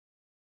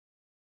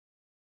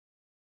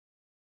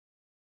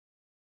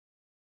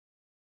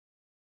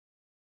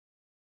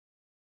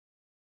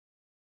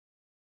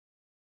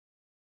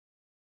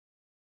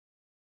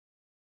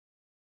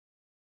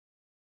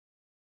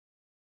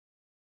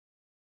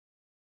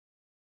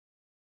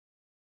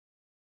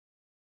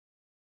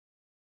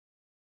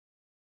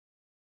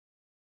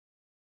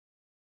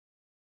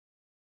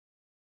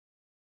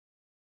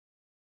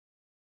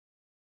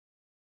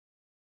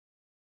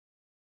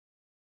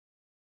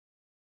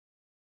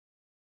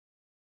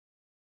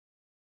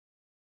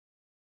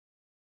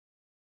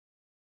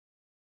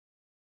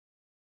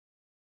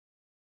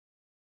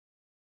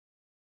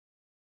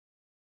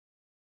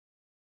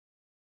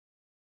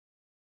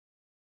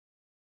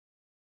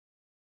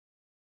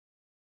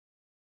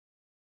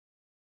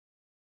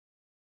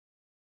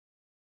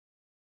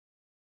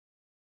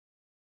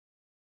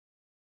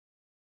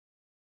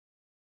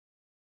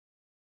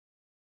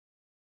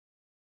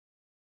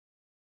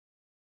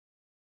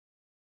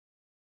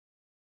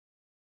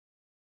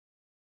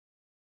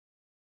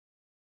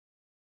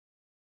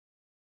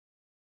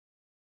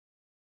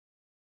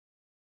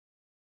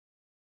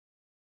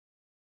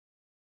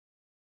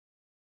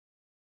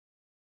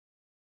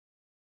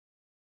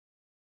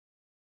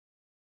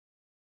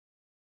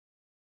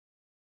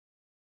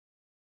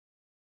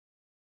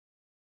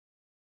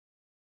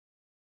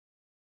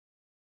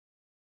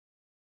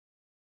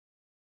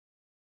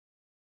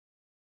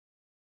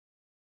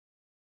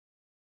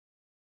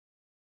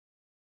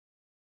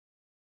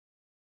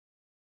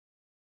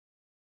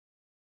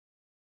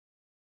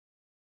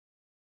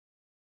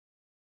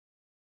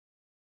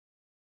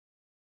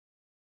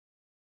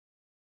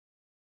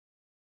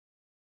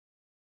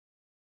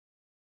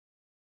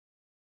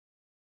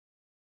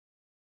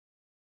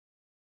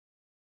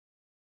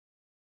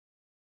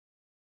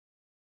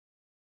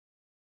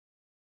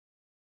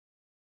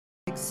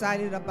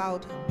excited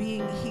about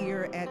being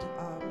here at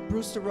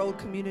Brewster Road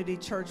Community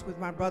Church with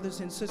my brothers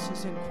and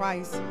sisters in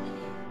Christ,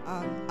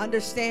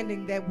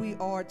 understanding that we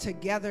are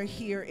together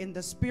here in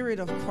the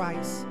spirit of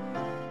Christ,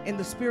 in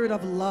the spirit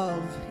of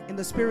love, in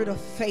the spirit of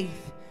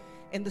faith,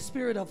 in the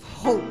spirit of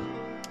hope,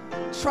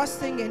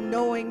 trusting and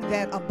knowing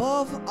that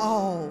above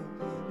all,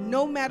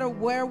 no matter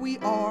where we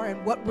are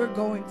and what we're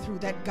going through,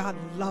 that God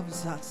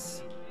loves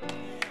us.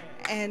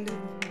 And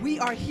we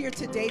are here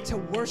today to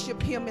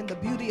worship him in the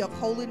beauty of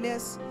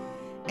holiness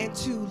and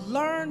to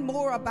learn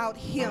more about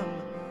him,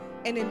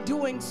 and in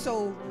doing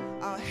so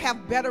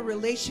have better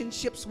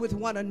relationships with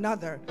one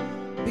another,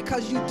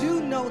 because you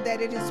do know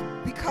that it is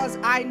because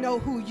I know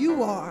who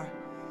you are,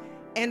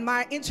 and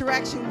my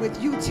interaction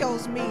with you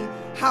tells me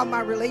how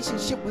my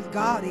relationship with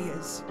God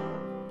is.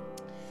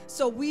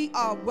 So we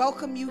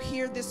welcome you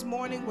here this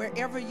morning,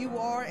 wherever you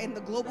are in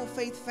the Global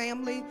Faith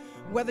family,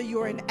 whether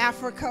you're in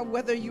Africa,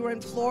 whether you're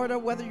in Florida,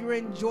 whether you're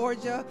in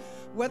Georgia,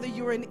 whether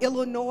you're in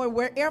Illinois,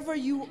 wherever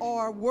you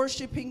are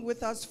worshiping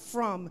with us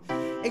from,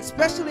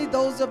 especially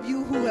those of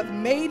you who have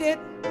made it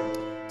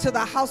to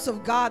the house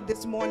of God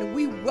this morning.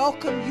 We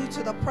welcome you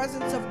to the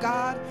presence of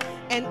God,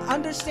 and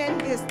understand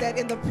this, that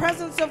in the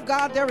presence of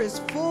God there is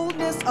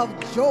fullness of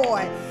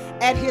joy.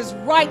 At his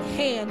right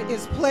hand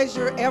is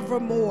pleasure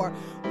evermore.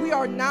 We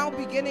are now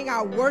beginning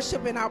our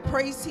worship, and our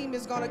praise team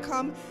is going to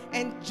come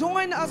and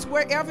join us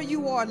wherever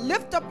you are.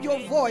 Lift up your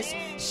voice,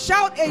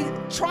 shout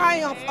a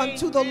triumph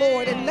unto the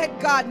Lord, and let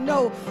God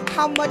know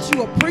how much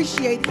you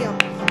appreciate him.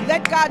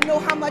 Let God know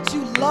how much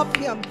you love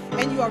him,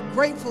 and you are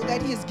grateful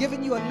that he has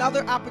given you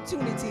another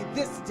opportunity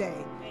this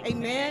day.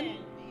 Amen.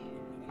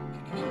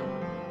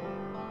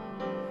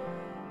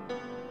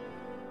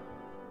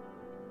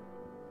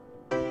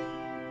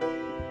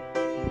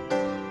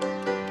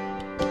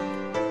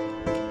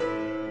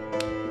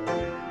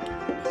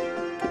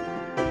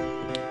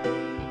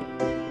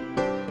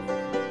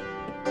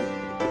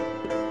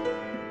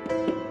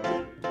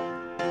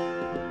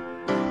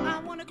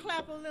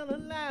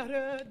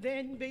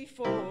 Than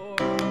before.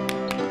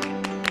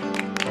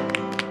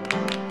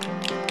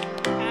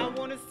 I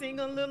want to sing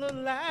a little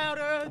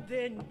louder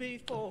than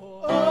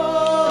before. I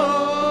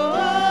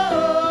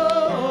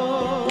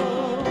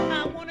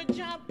want to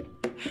jump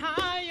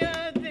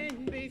higher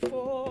than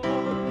before.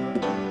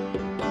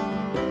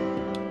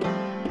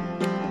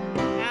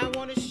 I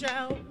want to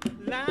shout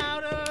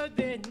louder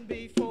than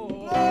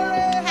before.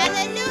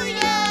 Hallelujah!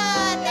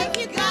 Thank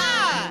you,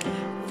 God.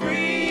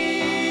 Free.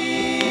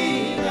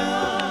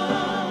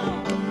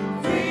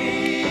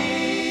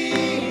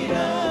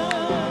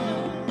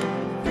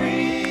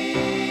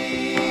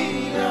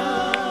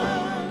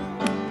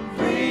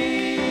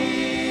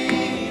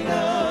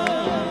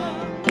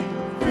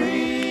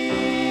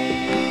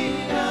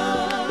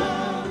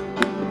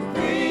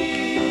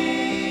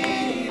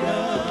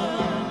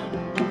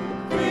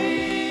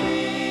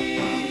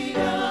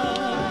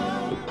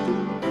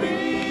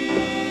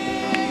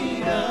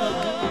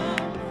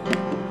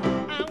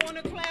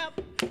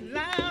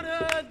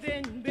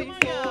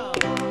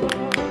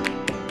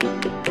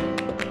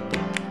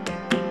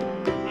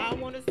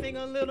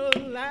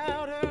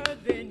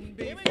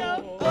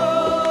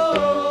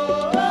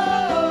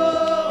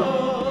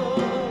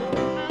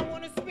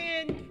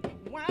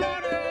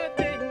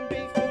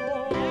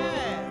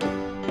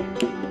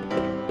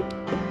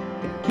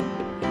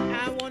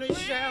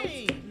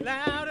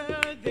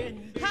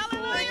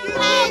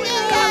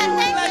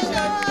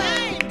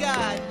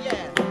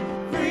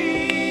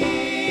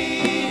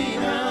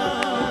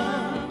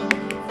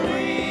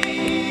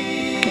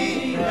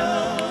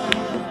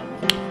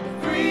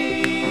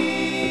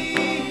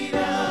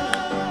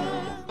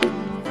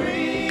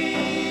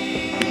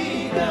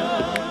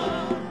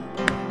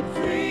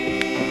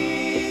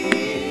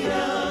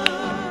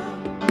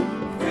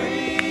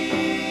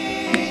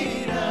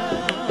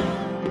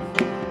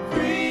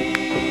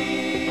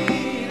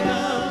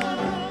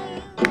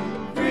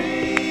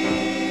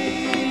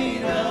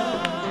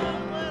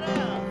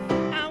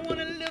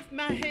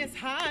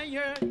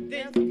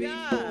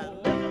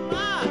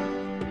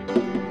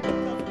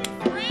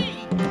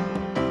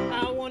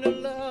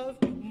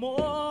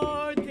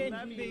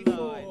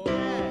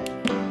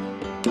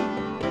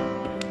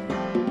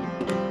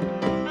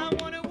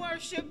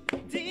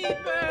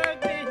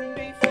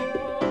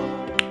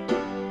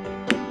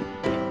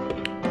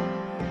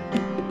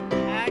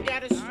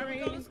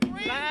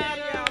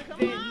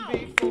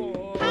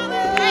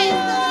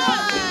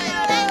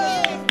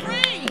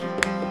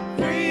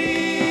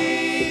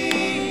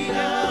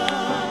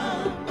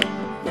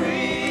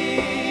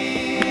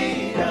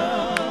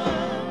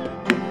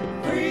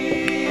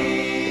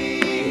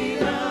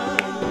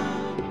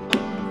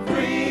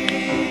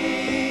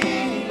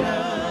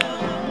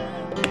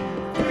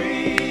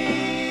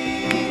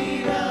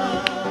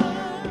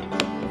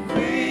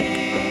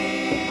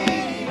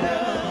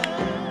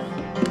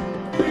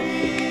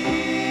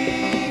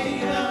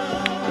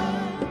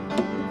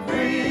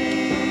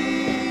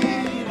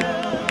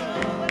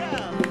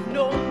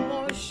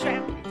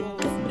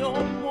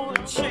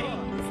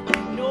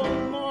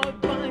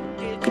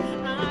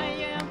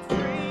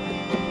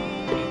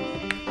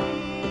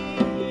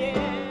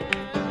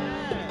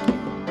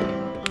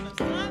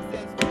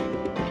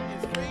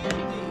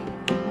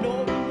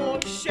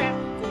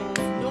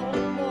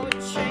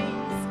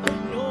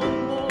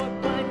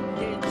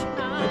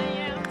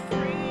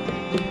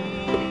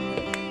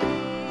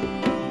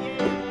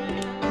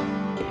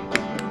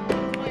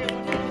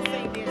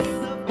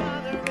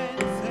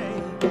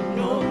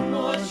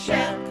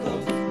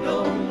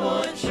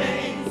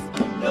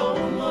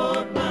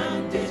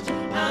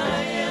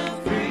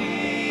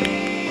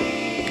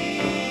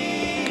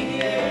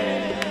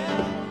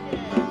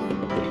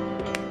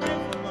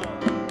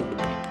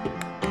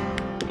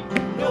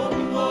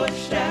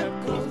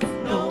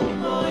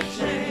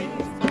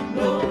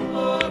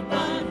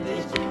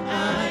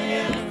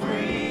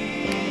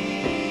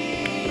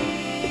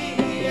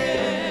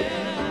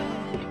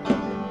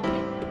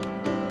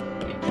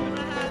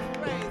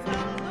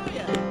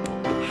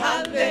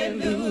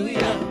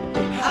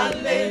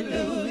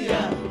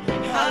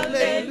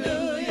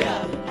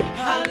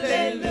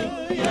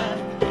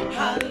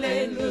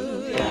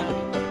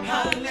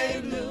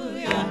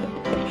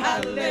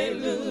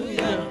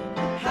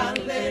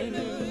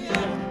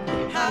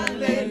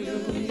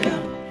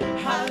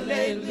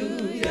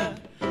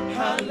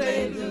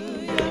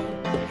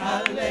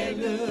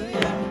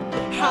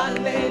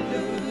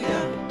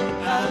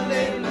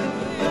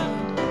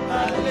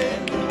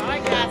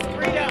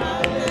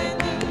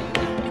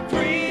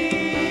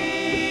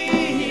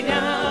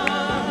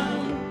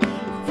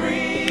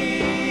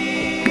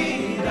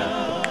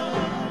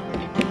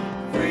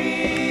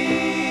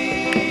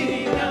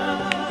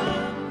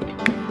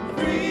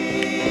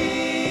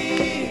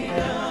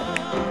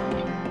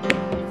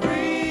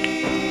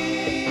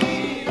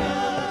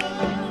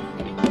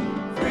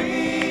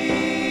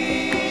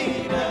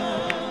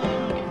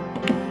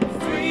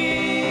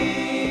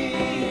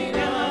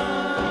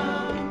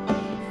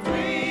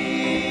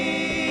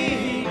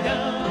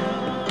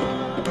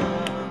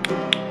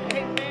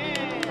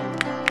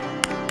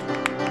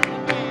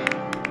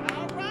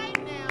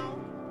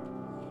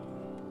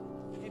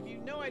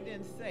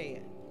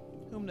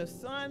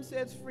 Son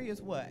sets free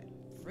is what?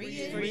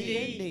 Free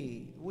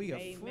indeed. We are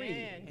free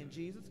Amen. in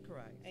Jesus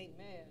Christ.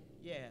 Amen.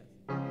 Yes.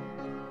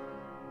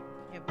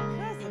 And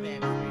because of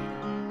that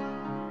freedom,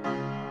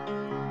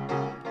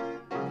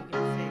 we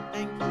can say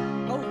thank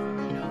you over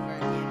and over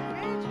again.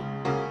 Imagine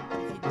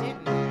if you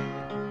didn't have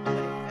it, what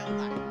it felt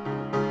like.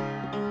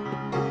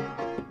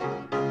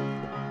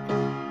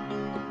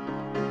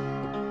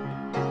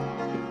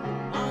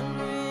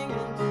 Wandering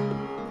into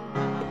the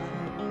night,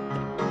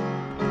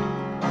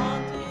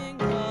 wanting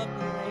a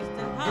place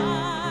to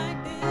hide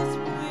this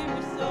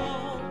weary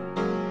soul,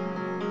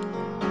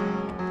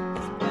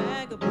 this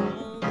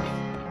vagabond.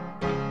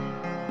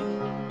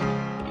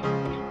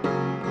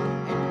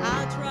 And I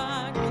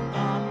tried with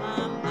all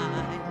my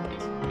might,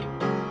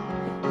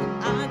 and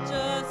I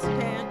just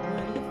can't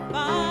win the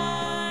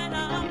fight.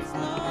 I'm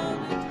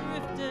slowly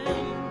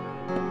drifting,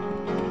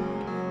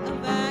 a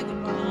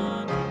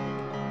vagabond.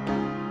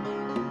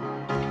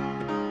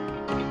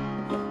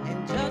 And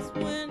just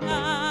when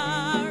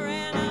I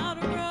ran out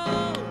of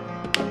road,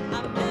 I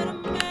met a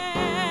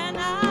man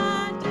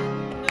I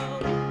didn't know,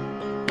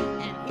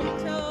 and he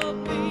told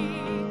me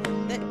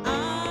that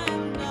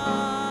I'm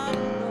not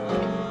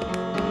alone.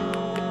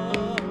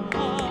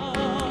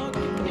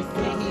 You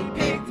see, he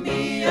picked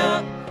me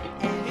up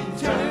and he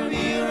turned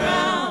me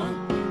around.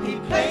 He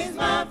placed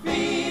my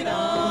feet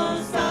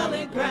on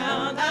solid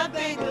ground. I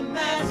thank the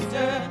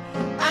Master,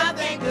 I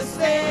thank the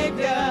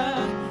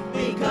Savior,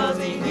 because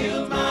he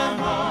healed my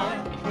heart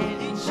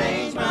and he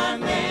changed my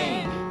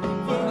name.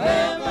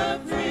 Forever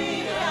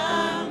free,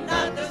 I'm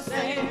not the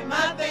same.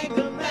 I thank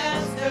the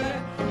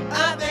Master,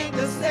 I thank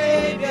the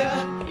Savior,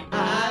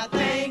 I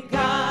thank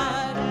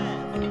God.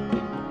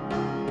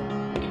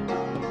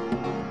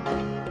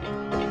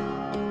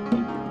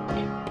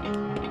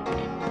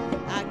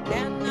 I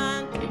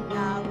cannot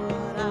deny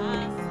what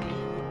I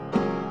see.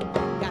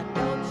 Got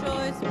no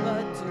choice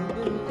but to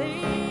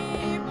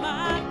believe.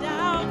 My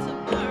doubts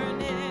are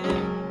burning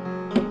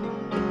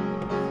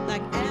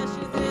like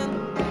ashes in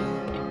the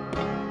wind.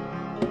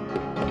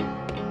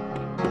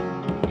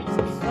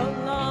 So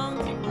long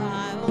to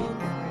my old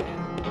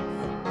friends,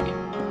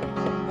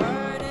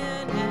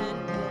 burden and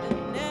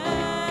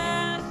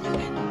bitterness. You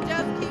can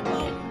just keep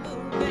on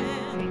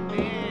moving.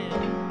 Amen.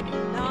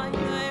 No,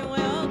 you ain't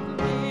welcome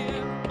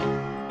here.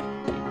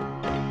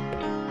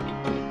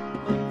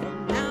 From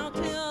now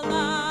till I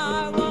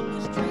walk the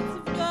streets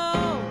of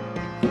gold,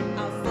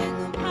 I'll sing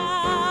of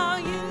how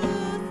you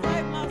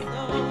saved my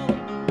soul.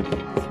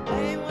 This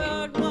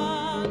wayward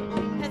one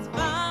has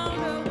found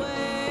her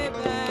way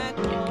back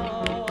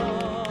home.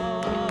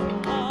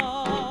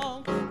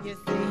 You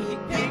see, he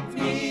picked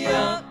me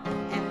up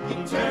and he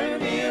turned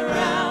me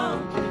around.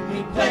 He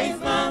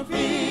placed my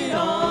feet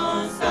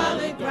on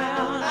solid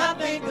ground. I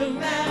thank the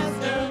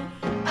Master,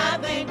 I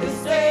thank the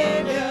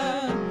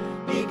Savior,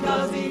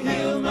 because he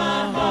healed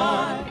my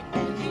heart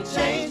and he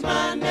changed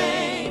my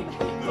name.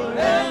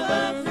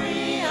 Forever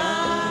free,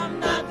 I'm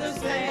not the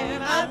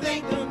same. I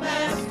thank the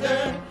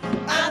Master,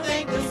 I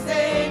thank the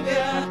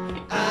Savior,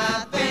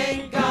 I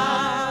thank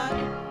God.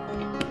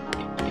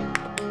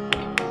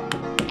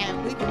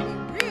 And we can be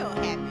real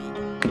happy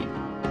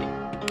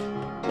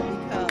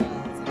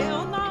because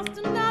hell lost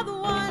another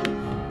one.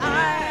 I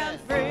am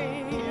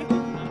free,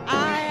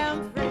 I am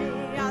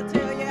free. I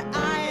tell you,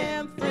 I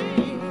am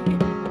free.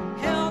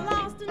 Hell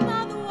lost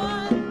another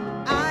one.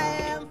 I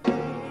am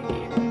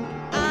free,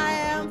 I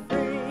am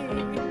free,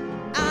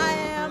 I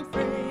am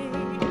free.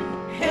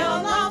 Hell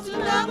lost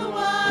another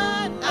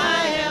one.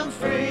 I am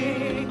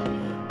free,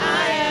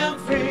 I am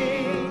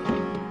free,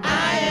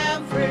 I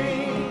am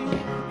free.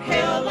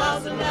 Hell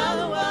lost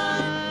another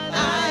one.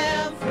 I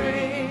am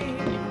free,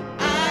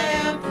 I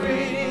am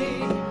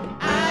free,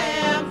 I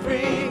am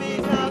free,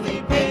 because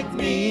he picked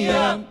me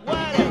up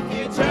and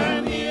he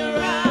turned me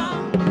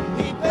around.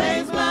 He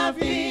placed my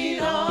feet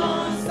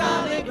on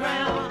solid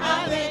ground.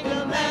 I thank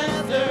the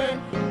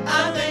Master,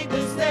 I thank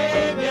the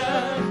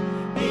Savior,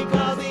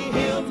 because he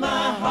healed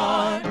my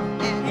heart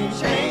and he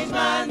changed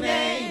my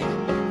name.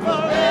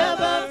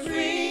 Forever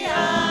free,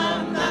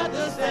 I'm not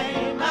the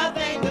same. I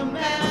thank the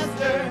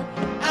Master,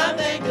 I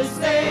thank the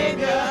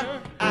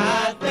Savior,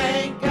 I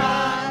thank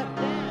God.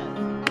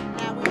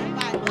 Now we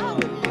invite all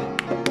of you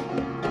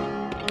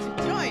to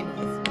join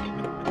us and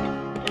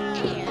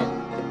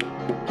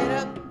get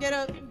up, get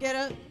up, get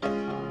up,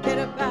 get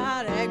up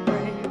out of that grave.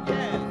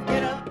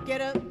 Get up,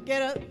 get up,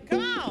 get up.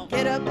 Come on.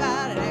 Get up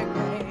out of that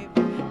grave.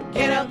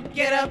 Get up,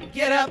 get up,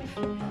 get up.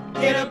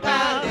 Get up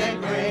out of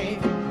that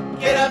grave.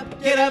 Get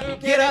up, get up,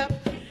 get up.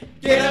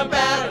 Get up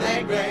out of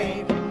that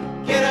grave.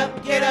 Get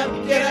up, get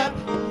up, get up.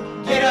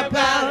 Get up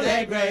out of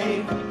that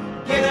grave.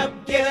 Get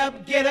up, get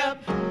up, get up.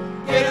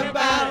 Get up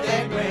out of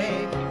that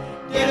grave.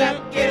 Get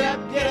up, get up,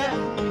 get up.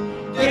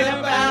 Get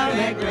up out of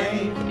that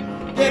grave.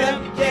 Get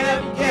up, get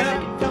up, get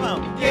up. Come on.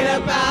 Get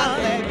up out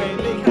of that grave,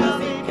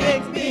 because he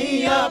picked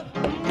me up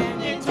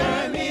and he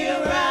turned me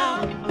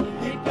around.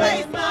 He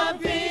placed my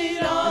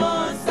feet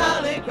on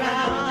solid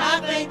ground. I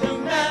thank the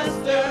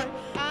Master,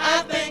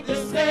 I thank the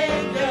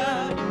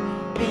Savior,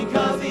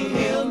 because he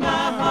healed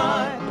my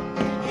heart.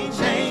 He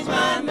changed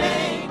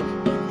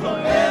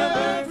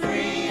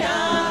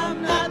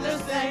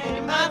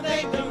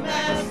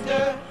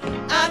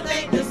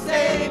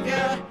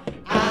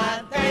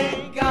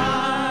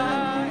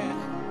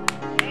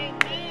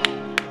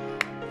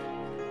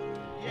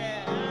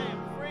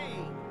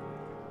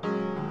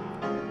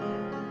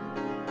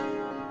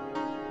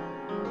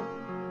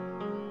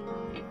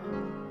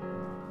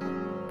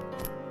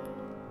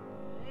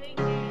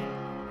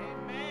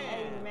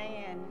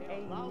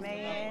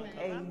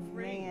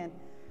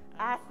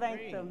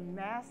thank the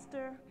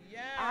Master.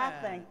 Yes. I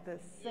thank the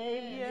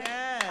Savior.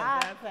 Yes,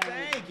 I I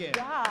thank you.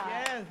 God.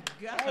 Yes,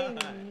 God.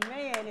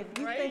 Amen. If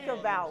you Praise think you,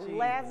 about Jesus.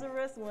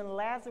 Lazarus, when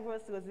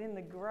Lazarus was in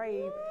the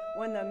grave,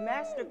 when the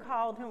Master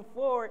called him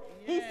forward,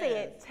 he Yes.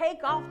 said,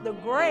 take off the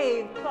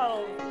grave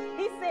clothes.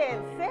 He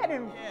said, set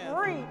him Yes.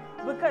 free,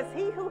 because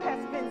he who has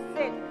been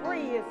set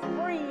free is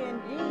free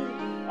indeed.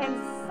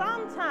 And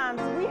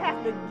sometimes we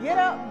have to get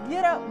up, and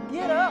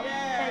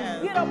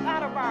get up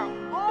out of our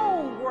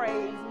own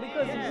graves,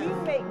 because Yes. we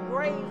make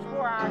graves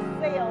for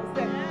ourselves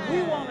that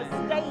we want to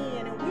stay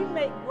in, and we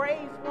make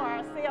graves for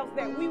ourselves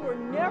that we were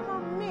never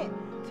meant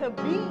to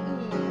be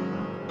in.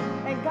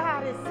 And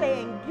God is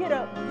saying, get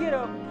up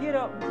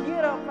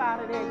out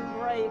of that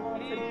grave on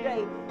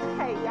today.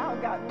 Hey, y'all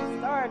got me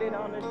started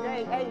on the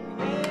day.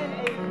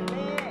 Amen,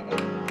 amen,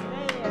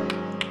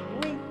 amen.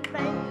 We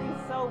thank you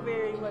so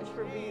very much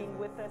for being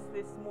with us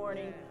this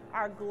morning,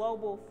 our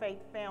global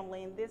faith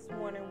family. And this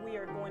morning we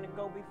are going to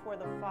go before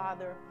the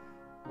Father,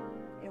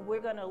 and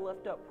we're going to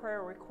lift up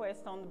prayer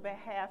requests on the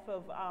behalf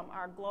of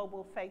our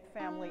global faith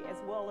family, as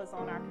well as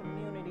on our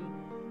community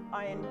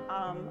and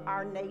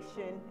our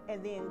nation,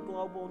 and then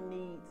global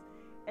needs.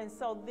 And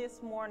so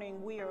this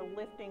morning we are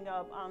lifting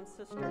up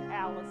Sister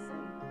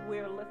Allison.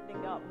 We're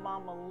lifting up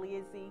Mama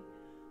Lizzie.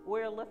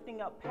 We're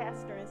lifting up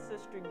Pastor and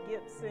Sister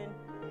Gibson.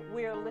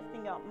 We're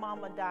lifting up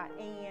Mama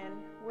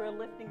Diane. We're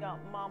lifting up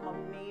Mama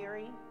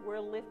Mary.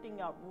 We're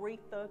lifting up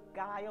Retha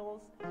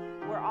Giles.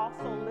 We're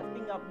also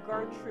lifting up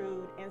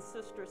Gertrude and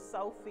Sister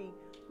Sophie.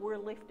 We're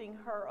lifting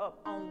her up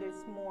on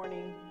this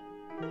morning.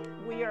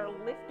 We are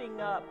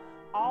lifting up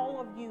all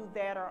of you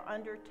that are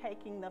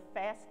undertaking the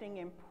fasting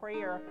and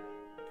prayer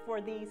for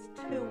these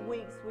 2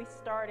 weeks. We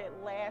started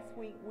last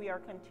week. We are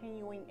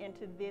continuing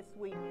into this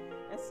week.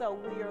 And so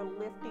we are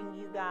lifting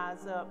you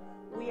guys up.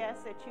 We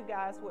ask that you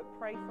guys would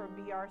pray for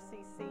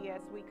BRCC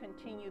as we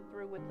continue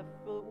through with the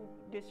food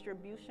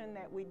distribution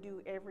that we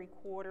do every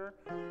quarter.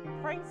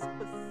 Pray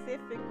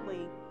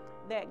specifically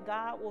that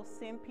God will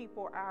send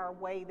people our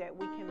way that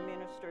we can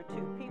minister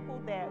to,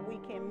 people that we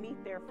can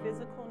meet their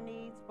physical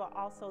needs, but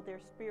also their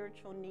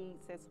spiritual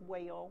needs as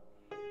well.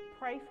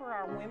 Pray for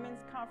our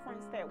women's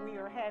conference that we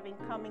are having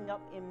coming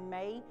up in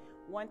May.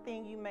 One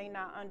thing you may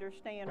not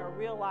understand or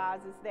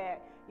realize is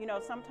that,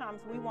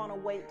 sometimes we want to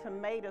wait to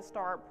May to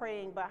start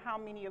praying, but how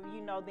many of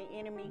you know the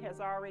enemy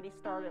has already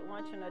started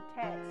launching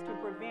attacks to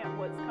prevent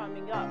what's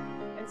coming up?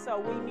 And so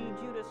we need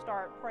you to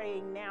start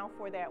praying now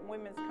for that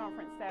women's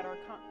conference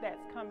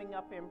that's coming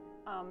up in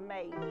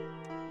May.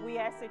 We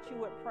ask that you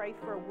would pray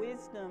for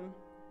wisdom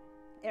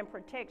and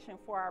protection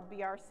for our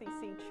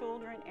BRCC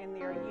children and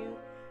their youth.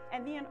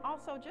 And then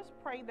also just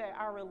pray that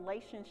our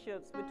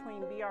relationships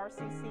between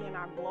BRCC and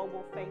our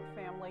global faith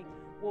family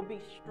will be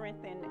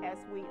strengthened as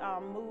we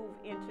move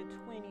into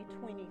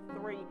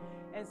 2023.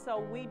 And so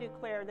we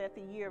declare that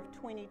the year of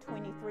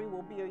 2023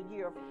 will be a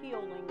year of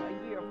healing,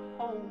 a year of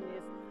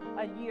wholeness,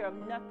 a year of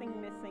nothing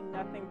missing,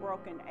 nothing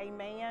broken.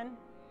 Amen.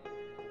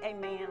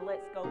 Amen.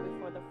 Let's go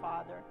before the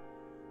Father.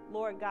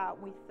 Lord God,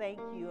 we thank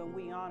you and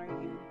we honor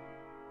you.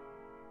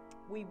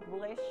 We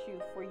bless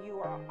you, for you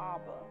are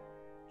Abba.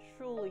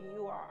 Truly,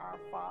 you are our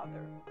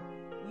Father.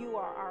 You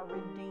are our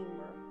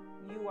Redeemer.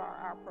 You are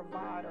our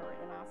provider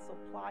and our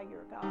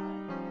supplier, God.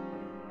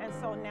 And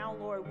so now,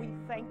 Lord, we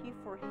thank you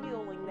for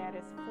healing that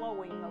is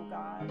flowing, oh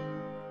God.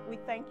 We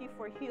thank you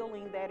for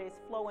healing that is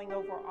flowing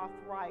over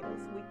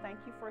arthritis. We thank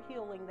you for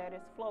healing that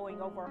is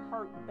flowing over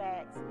hurt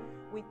backs.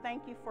 We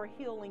thank you for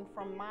healing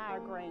from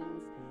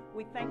migraines.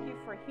 We thank you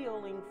for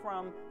healing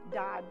from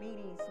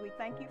diabetes. We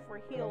thank you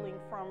for healing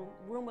from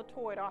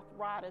rheumatoid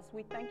arthritis.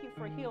 We thank you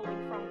for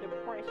healing from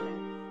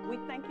depression. We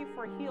thank you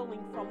for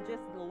healing from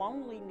just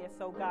loneliness,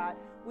 oh God.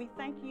 We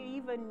thank you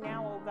even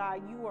now, oh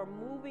God, you are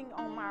moving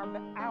on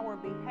our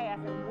behalf,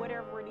 and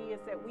whatever it is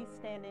that we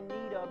stand in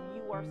need of,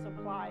 you are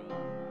supplying.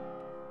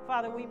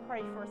 Father, we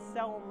pray for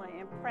Selma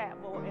and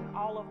Prattville and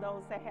all of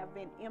those that have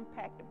been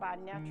impacted by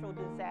natural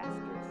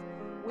disasters.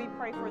 We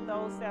pray for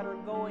those that are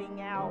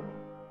going out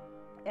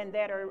and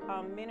that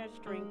are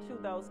ministering to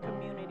those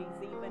communities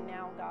even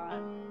now,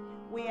 God.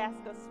 We ask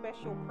a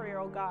special prayer,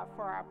 oh God,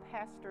 for our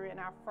pastor and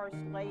our first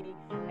lady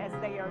as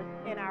they are,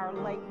 and our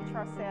lady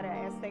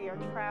Tracetta, as they are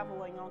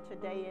traveling on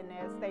today and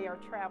as they are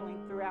traveling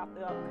throughout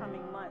the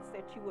upcoming months,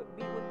 that you would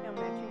be with them,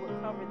 that you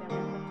would cover them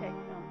and protect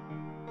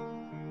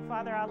them.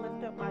 Father, I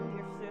lift up my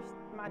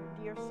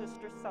dear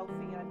sister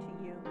Sophie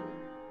unto you.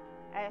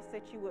 I ask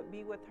that you would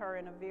be with her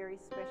in a very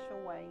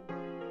special way.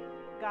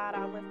 God,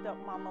 I lift up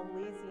Mama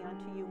Lizzie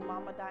unto you,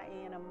 Mama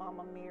Diane and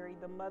Mama Mary,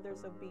 the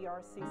mothers of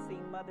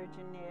BRCC, Mother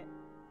Jeanette,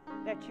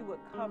 that you would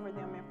cover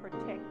them and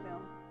protect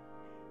them.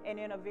 And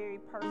in a very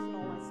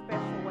personal and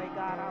special way,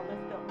 God, I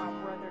lift up my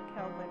brother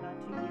Kelvin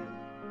unto you.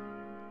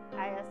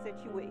 I ask that that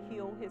you would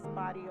heal his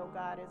body, oh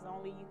God, as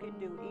only you can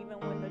do. Even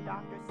when the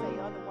doctors say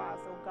otherwise,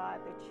 oh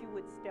God, that you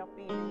would step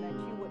in and that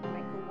you would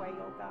make a way,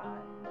 oh God.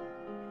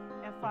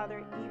 And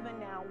Father, even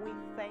now we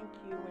thank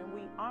you and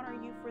we honor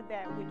you for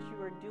that which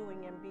you are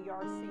doing in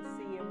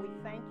BRCC. And we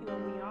thank you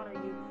and we honor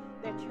you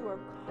that you are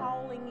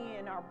calling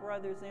in our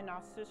brothers and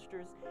our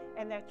sisters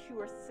and that you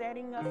are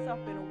setting us up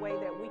in a way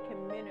that we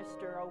can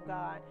minister, oh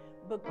God,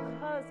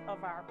 because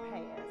of our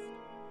past.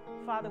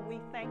 Father, we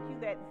thank you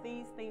that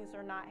these things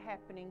are not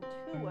happening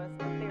to us,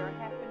 but they are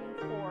happening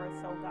for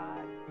us, oh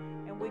God.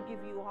 And we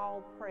give you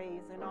all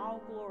praise and all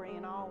glory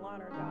and all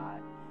honor,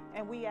 God.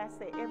 And we ask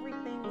that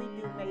everything we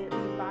do, may it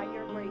be by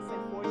your grace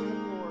and for your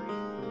glory.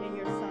 In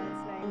your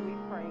Son's name we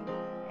pray.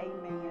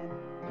 Amen.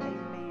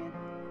 Amen.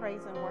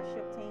 Praise and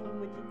worship team,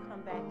 would you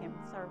come back and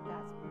serve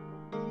God's people?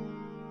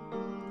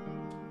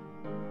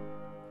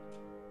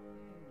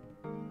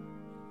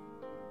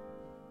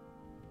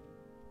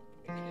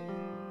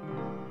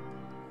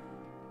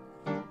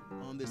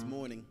 On this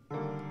morning,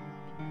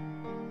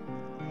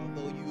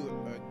 although you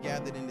are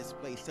gathered in this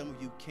place, some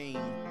of you came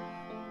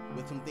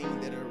with some things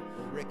that are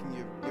wrecking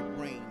your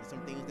brain, some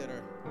things that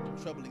are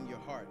troubling your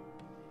heart.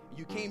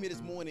 You came here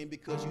this morning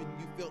because you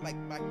felt like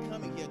by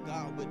coming here,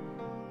 God would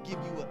give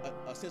you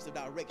a sense of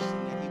direction,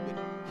 that he would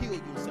heal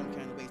you in some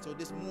kind of way. So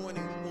this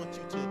morning, we want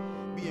you to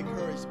be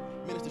encouraged.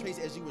 Minister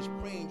Tracy, as you was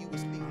praying, you were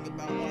speaking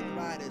about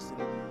arthritis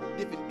and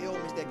different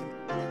ailments that can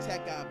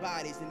attack our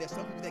bodies. And there's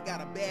some people that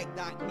got a bad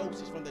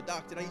diagnosis from the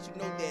doctor. I need you to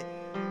know that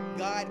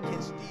God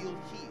can still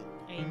heal.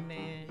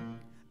 Amen.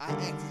 I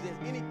ask, is there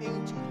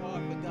anything too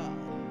hard for God?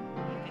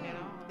 Nothing at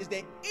all. Is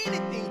there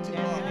anything too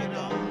hard for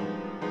God?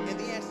 And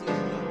the answer is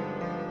no.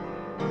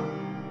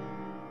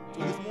 So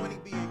this morning,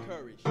 be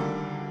encouraged.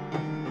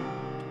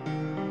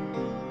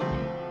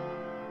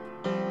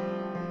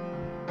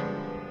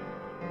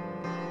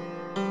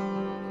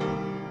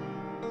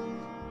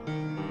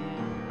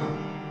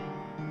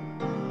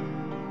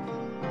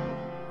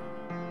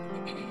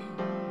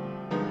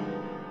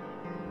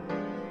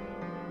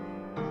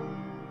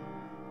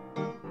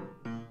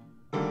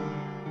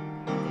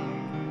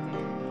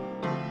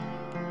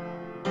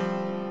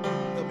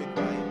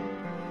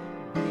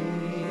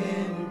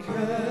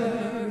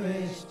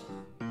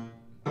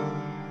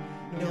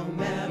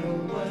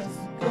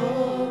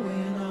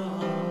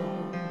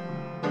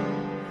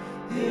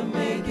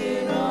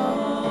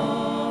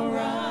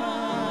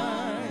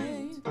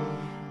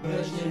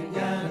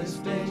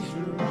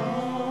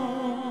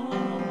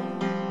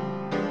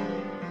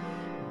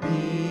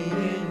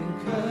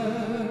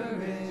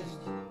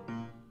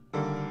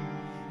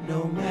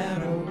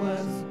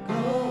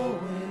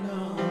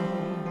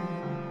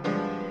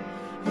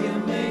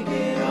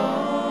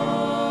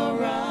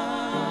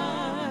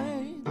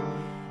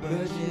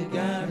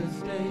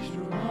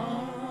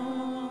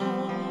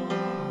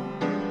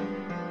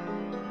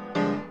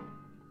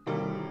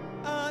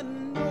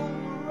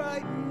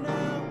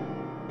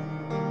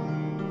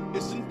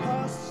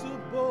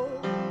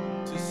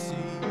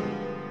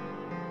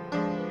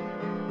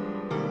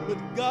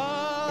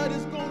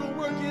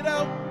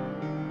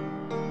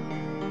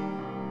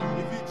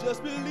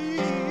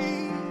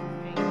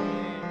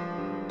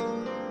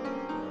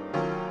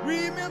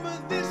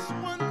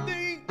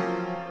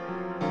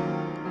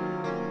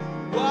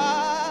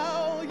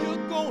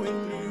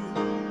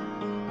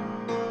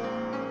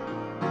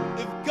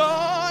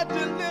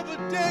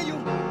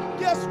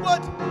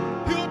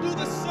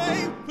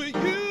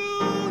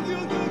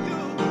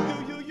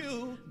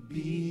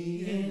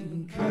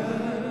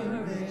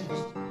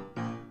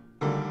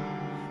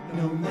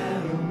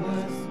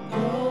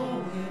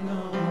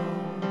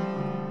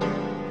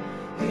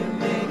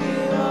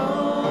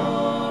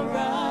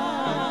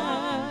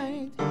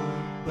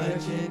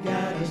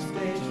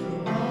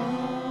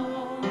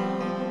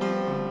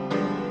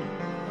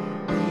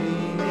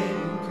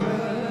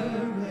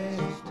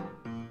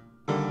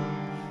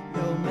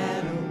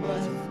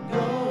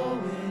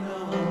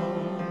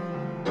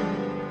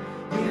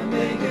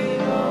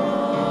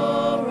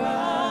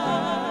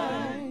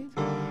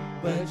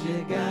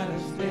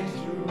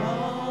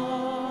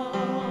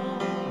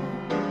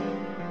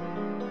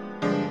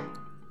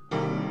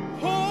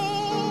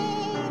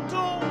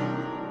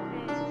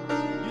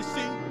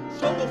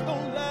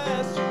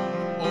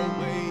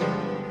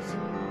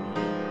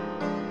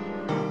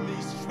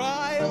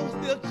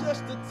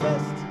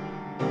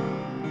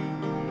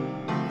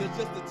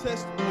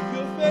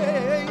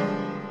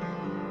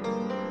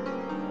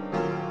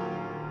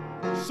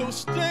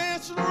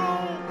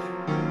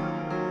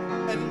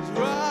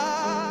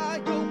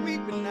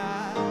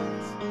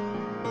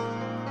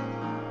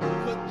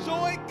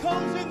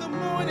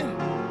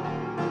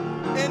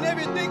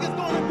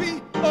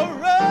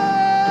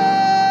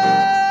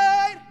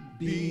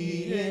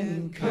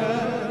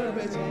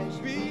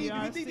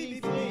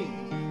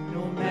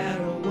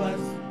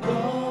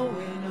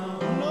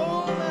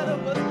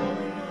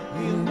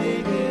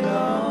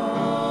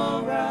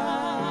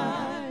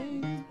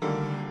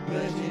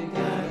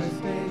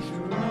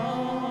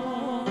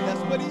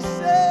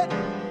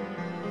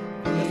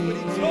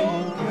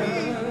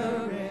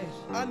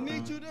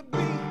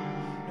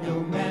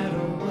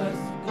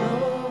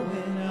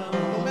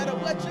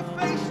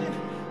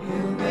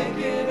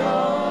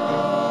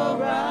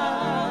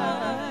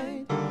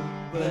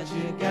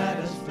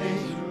 gotta stay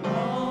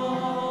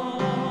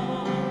strong.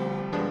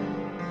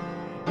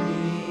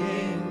 Be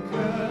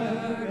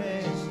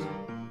encouraged.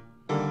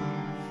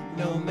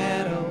 No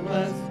matter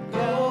what's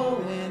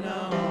going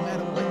on, No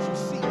matter what you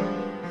see,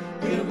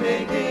 you'll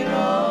make it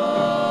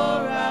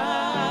all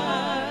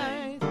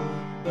right.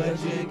 But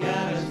you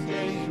gotta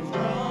stay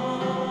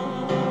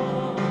strong.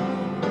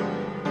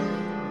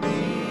 Be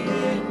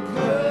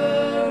encouraged.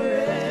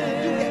 do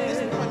that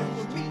this morning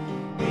for me.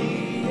 Be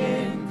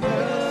encouraged.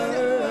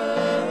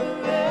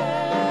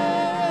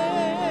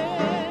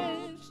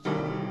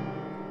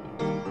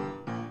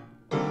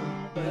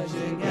 But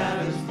you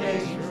gotta stay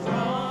strong.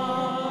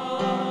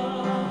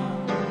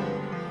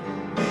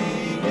 Be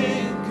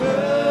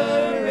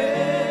encouraged.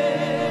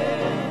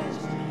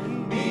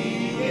 Be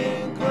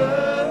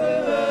encouraged.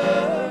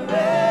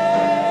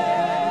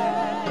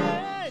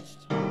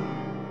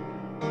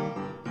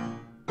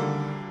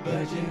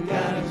 But you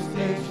gotta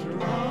stay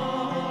strong.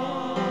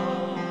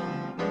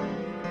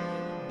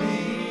 Be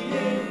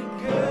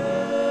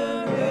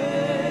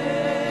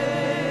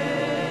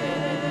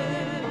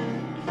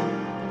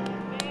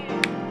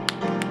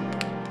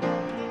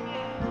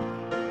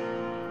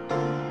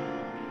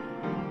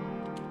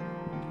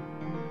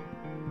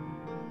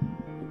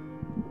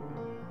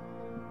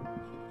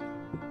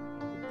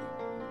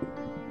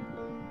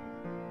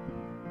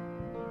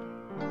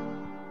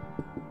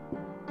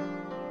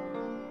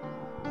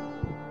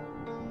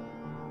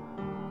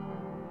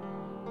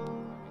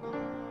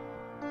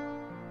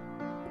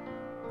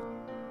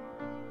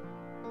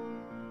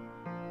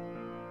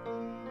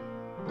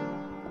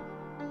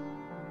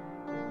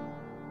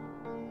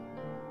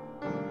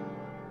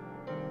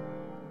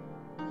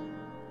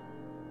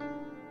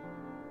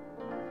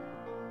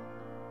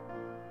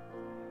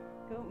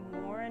Good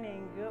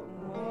morning, good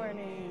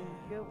morning,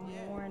 good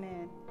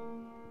morning.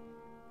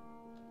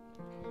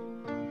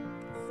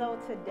 So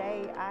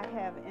today I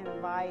have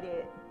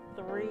invited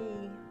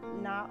three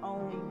not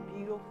only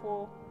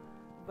beautiful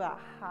but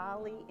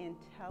highly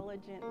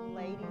intelligent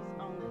ladies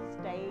on the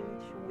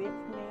stage with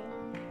me.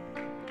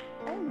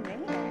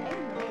 Amen,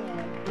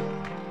 amen.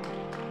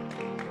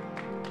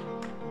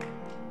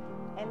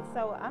 And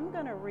so I'm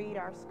going to read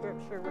our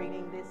scripture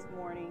reading this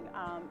morning.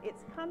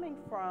 It's coming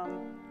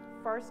from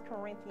 1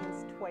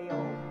 Corinthians 12.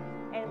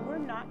 And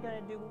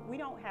we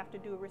don't have to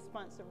do a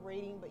responsive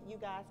reading, but you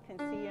guys can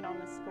see it on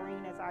the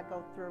screen as I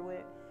go through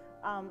it.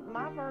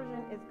 My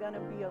version is going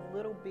to be a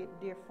little bit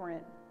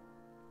different.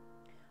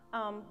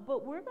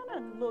 But we're going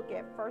to look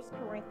at 1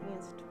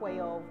 Corinthians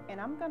 12, and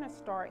I'm going to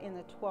start in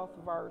the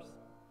 12th verse.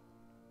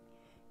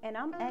 And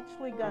I'm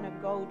actually going to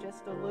go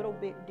just a little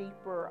bit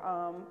deeper.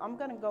 I'm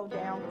going to go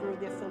down through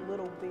this a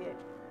little bit.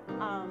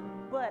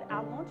 But I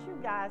want you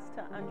guys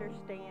to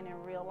understand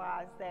and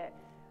realize that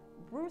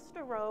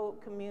Brewster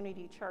Road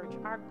Community Church,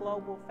 our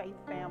global faith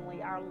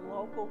family, our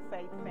local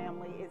faith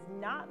family, is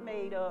not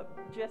made up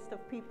just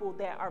of people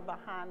that are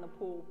behind the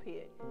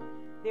pulpit.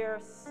 There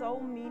are so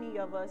many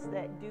of us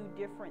that do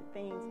different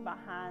things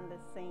behind the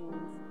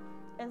scenes.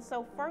 And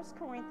so 1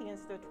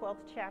 Corinthians, the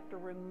 12th chapter,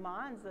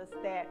 reminds us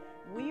that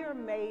we are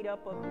made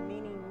up of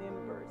many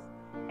members.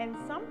 And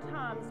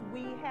sometimes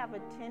we have a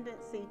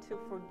tendency to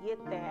forget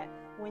that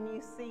when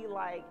you see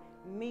like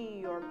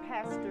me or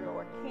Pastor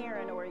or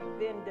Karen or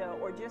Evinda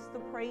or just the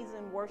praise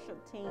and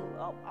worship team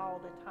up all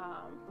the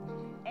time.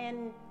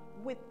 And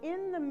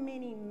within the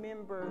many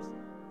members,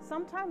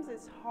 sometimes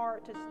it's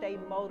hard to stay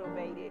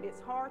motivated. It's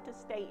hard to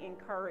stay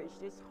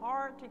encouraged. It's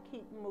hard to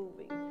keep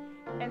moving.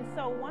 And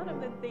so one of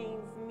the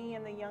things me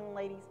and the young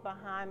ladies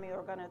behind me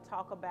are going to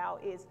talk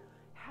about is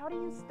how do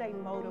you stay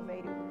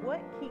motivated?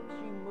 What keeps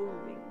you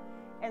moving?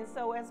 And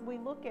so as we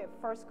look at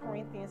 1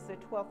 Corinthians, the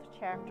 12th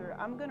chapter,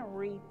 I'm going to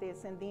read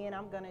this and then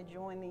I'm going to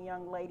join the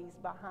young ladies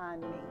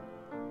behind me.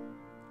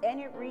 And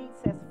it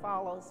reads as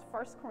follows,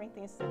 1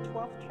 Corinthians, the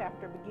 12th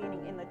chapter,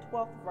 beginning in the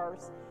 12th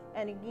verse.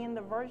 And again,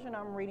 the version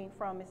I'm reading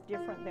from is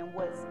different than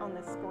what's on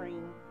the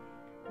screen.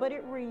 But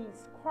it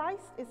reads,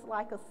 Christ is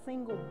like a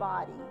single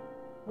body,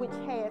 which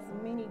has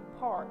many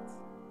parts.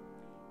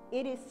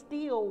 It is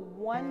still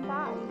one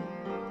body,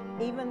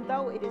 even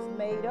though it is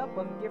made up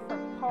of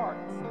different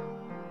parts.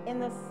 In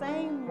the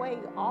same way,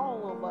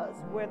 all of us,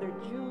 whether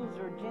Jews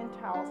or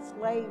Gentiles,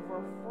 slave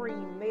or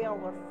free, male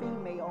or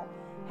female,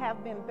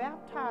 have been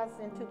baptized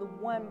into the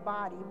one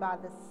body by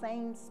the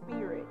same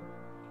Spirit.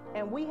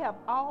 And we have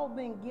all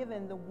been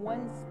given the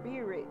one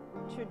Spirit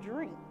to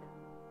drink.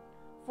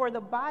 For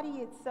the body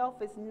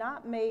itself is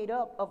not made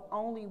up of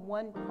only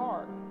one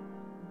part,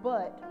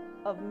 but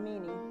of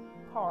many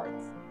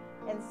parts.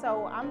 And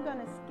so I'm going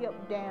to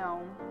skip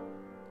down.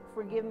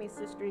 Forgive me,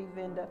 Sister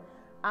Evinda.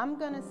 I'm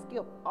going to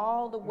skip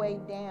all the way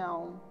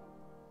down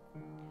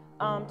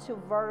to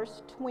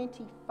verse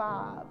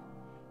 25.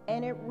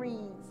 And it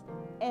reads,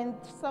 and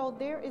so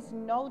there is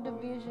no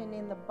division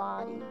in the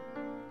body,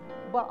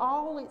 but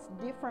all its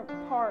different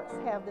parts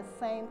have the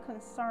same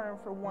concern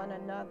for one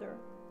another.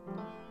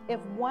 If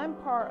one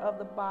part of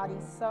the body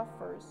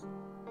suffers,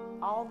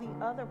 all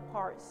the other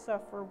parts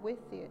suffer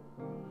with it.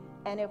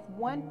 And if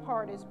one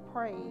part is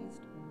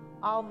praised,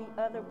 all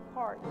the other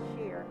parts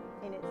share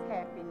in its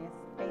happiness.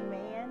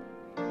 Amen,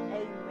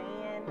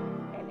 amen,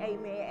 and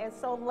amen. And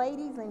so,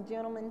 ladies and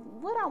gentlemen,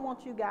 what I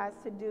want you guys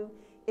to do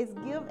is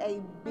give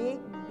a big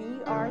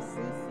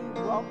BRCC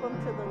welcome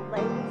to the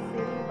ladies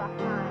sitting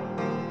behind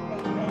me.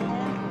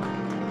 Amen.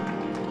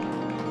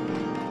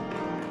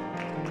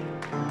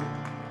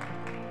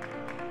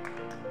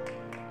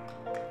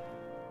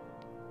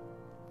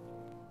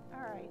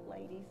 All right,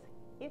 ladies,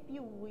 if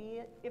you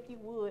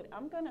would,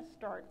 I'm going to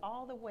start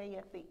all the way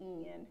at the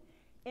end.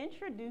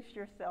 Introduce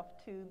yourself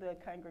to the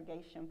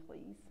congregation,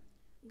 please.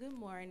 Good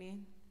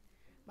morning.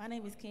 My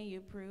name is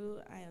Kenya Prue.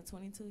 I am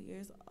 22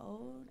 years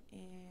old,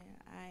 and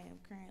I am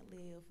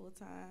currently a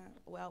full-time,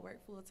 well, I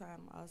work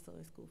full-time, also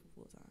in school for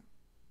full-time.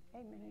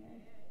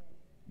 Amen.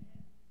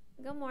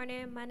 Good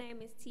morning. My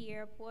name is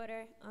Tiara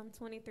Porter. I'm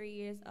 23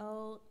 years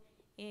old,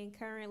 and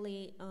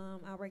currently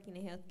I work in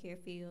the healthcare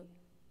field.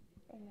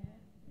 Amen.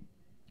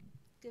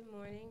 Good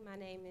morning. My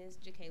name is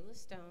Jakhalia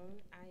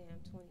Stone. I am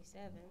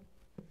 27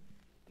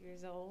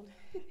 years old,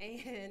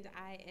 and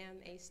I am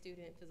a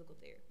student physical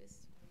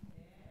therapist.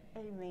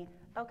 Amen.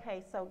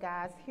 Okay, so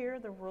guys, here are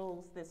the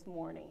rules this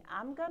morning.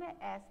 I'm going to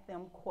ask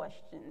them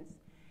questions,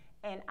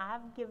 and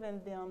I've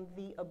given them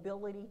the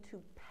ability to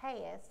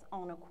pass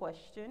on a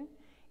question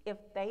if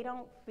they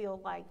don't feel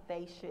like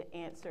they should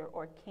answer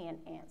or can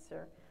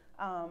answer.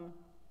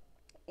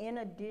 In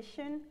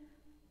addition,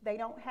 they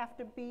don't have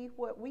to be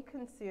what we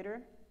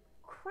consider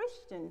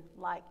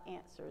Christian-like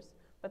answers,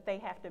 but they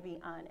have to be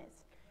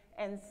honest.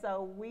 And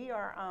so we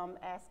are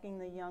asking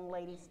the young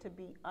ladies to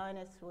be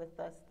honest with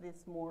us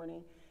this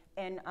morning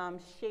and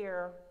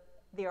share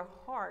their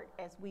heart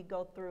as we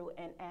go through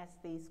and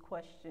ask these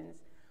questions.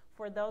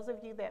 For those of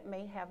you that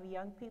may have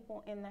young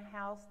people in the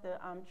house, the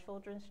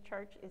children's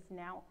church is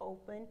now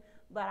open,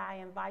 but I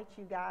invite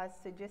you guys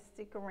to just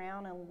stick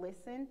around and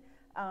listen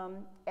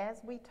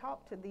as we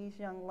talk to these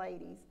young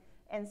ladies.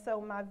 And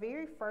so my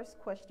very first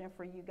question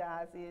for you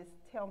guys is,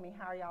 tell me,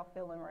 how are y'all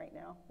feeling right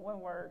now? One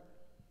word.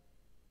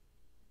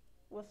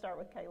 We'll start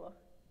with Kayla.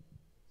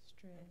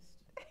 Stressed.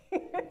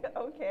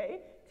 Okay.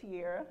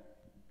 Tiara.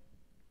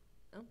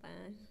 I'm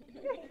fine.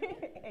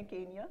 And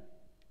Kenya.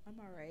 I'm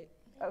all right.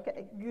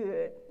 Okay,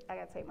 good. I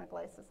gotta take my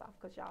glasses off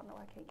because y'all know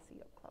I can't see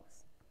up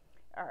close.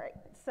 All right,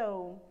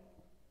 so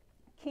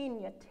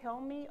Kenya, tell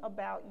me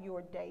about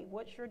your day.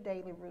 What's your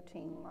daily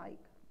routine like?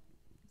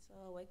 So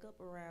I wake up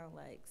around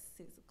like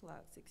 6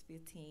 o'clock,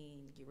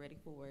 6:15, get ready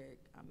for work.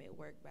 I'm at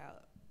work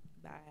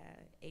by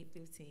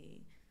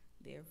 8:15.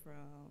 There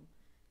from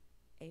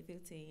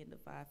 8:15 to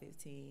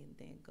 5:15,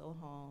 then go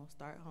home,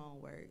 start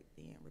homework,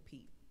 then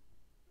repeat.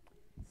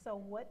 So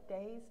what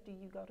days do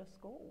you go to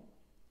school?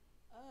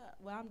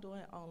 Well, I'm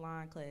doing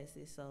online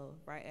classes, so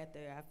right after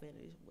I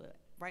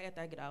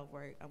get out of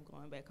work, I'm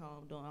going back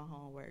home, doing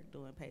homework,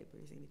 doing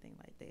papers, anything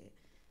like that.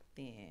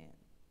 Then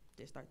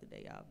just start the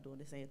day off doing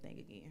the same thing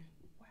again.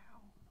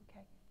 Wow,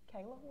 okay.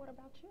 Kayla, what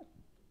about you?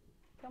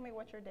 Tell me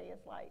what your day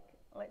is like.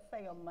 Let's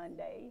say a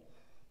Monday.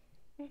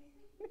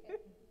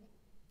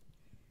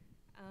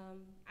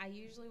 I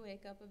usually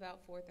wake up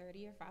about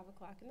 4:30 or 5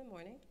 o'clock in the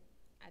morning.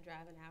 I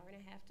drive an hour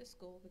and a half to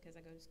school because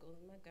I go to school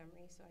in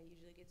Montgomery, so I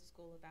usually get to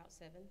school about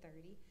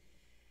 7:30.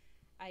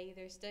 I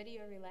either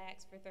study or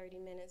relax for 30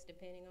 minutes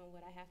depending on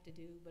what I have to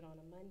do, but on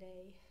a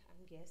Monday,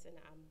 I'm guessing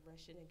I'm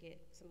rushing to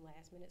get some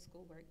last-minute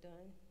schoolwork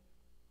done.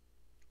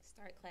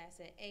 Start class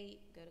at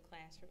 8, go to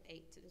class from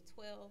 8 to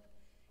 12,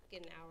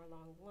 get an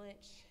hour-long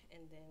lunch,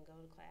 and then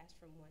go to class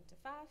from 1 to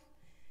 5.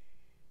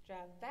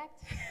 Drive back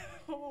to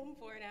home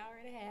for an hour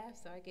and a half,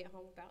 so I get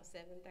home about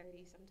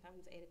 7:30,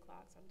 sometimes 8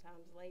 o'clock,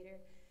 sometimes later.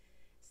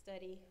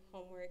 Study,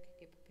 homework,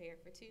 get prepared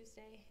for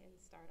Tuesday,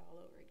 and start all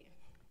over again.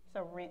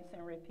 So rinse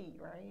and repeat,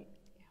 right?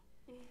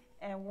 Yeah.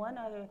 And one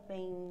other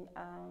thing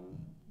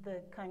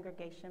the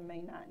congregation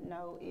may not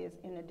know is,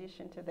 in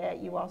addition to that,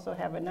 you also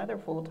have another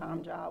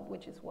full-time job,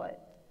 which is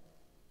what?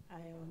 I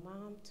am a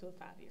mom to a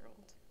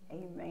 5-year-old.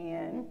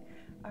 Amen.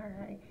 All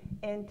right.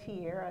 And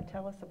Tiara,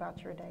 tell us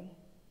about your day.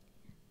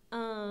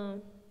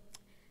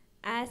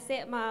 I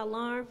set my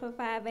alarm for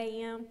 5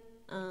 a.m.,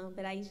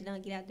 but I usually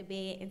don't get out the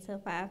bed until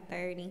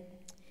 5:30.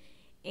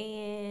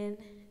 And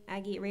I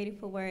get ready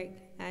for work.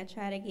 I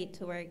try to get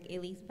to work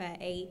at least by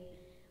 8.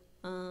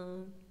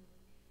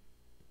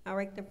 I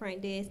work the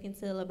front desk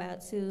until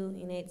about 2,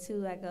 and at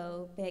 2 I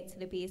go back to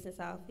the business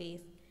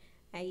office.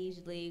 I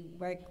usually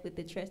work with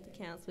the trust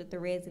accounts with the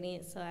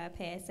residents, so I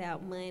pass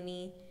out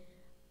money,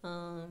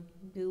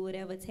 do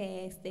whatever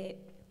tasks that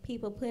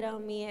people put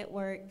on me at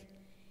work,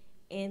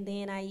 and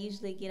then I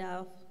usually get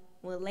off.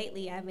 Well,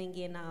 lately I've been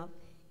getting off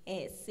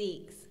at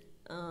 6,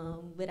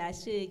 but I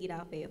should get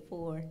off at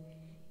 4.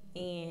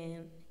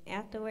 And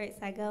afterwards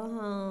I go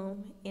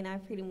home and I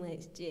pretty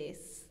much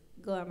just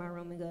go in my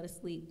room and go to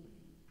sleep.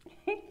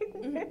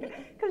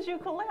 Because you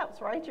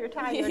collapse, right? You're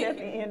tired at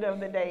the end of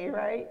the day,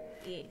 right?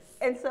 Yes.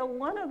 And so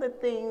one of the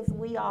things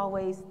we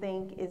always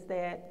think is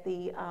that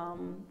the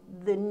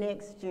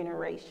next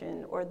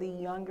generation or the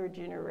younger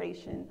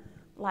generation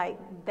Like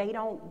they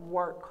don't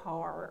work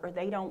hard, or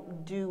they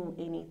don't do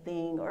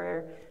anything,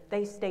 or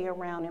they stay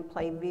around and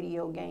play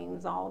video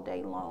games all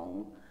day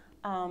long.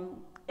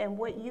 And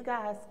what you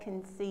guys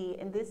can see,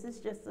 and this is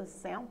just a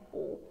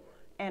sample,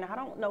 and I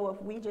don't know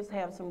if we just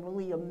have some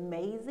really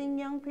amazing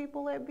young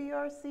people at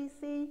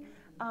BRCC,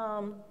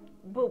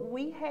 but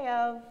we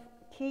have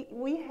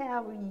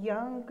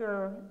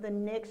younger, the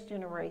next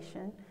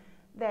generation,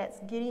 that's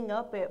getting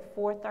up at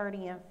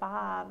 4:30 and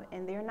 5,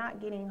 and they're not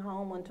getting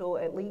home until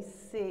at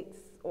least 6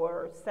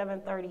 or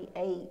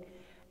 7:38,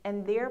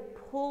 and they're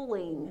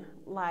pulling,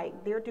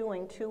 like they're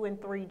doing 2 and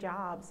 3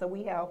 jobs. So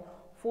we have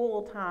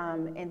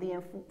full-time, and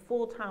then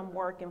full-time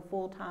work and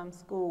full-time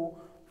school,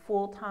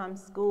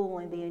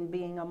 and then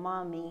being a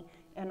mommy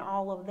and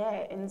all of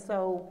that. And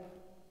so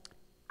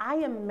I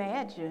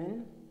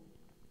imagine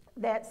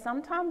that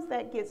sometimes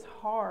that gets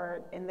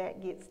hard and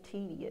that gets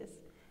tedious.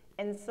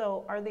 And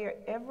so are there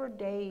ever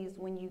days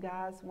when you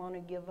guys want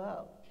to give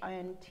up?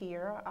 And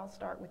Tiara, I'll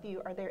start with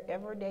you. Are there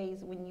ever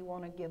days when you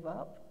want to give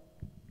up?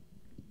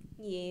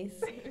 Yes.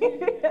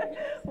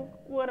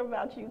 What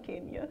about you,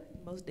 Kenya?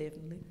 Most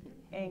definitely.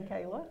 And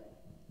Kayla?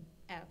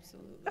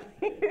 Absolutely.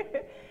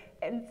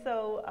 And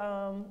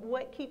so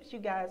what keeps you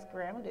guys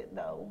grounded,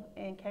 though?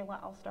 And Kayla,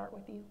 I'll start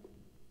with you.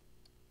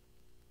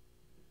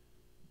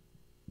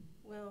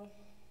 Well,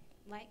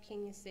 like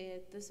Kenya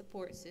said, the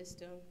support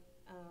system,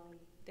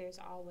 there's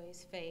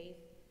always faith,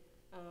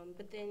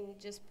 but then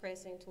just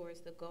pressing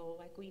towards the goal.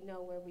 Like we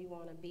know where we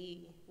want to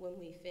be when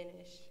we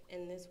finish,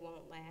 and this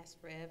won't last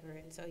forever.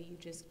 And so you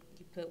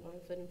put one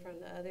foot in front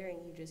of the other,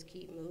 and you just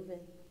keep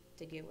moving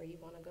to get where you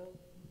want to go.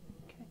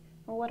 Okay.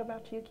 Well, what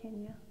about you,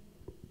 Kenya?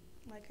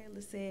 Like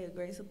Kayla said, a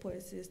great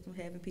support system,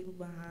 having people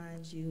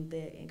behind you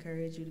that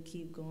encourage you to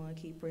keep going,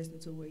 keep pressing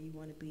to where you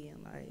want to be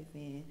in life,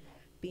 and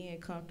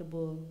being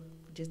comfortable.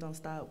 Just don't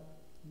stop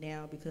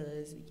now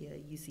because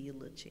you see a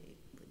little check.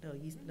 But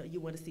no,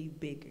 you want to see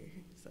bigger.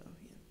 So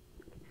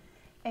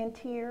yeah. And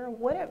Tiara,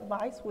 what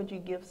advice would you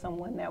give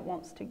someone that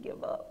wants to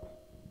give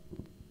up?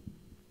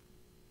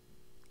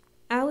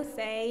 I would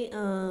say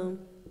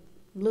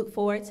look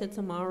forward to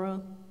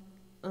tomorrow.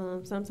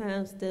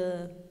 Sometimes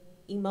the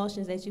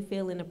emotions that you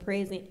feel in the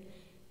present,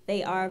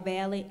 they are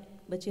valid,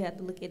 but you have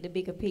to look at the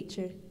bigger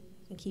picture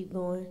and keep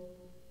going.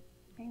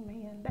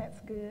 Amen. That's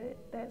good.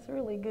 That's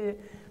really good.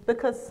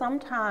 Because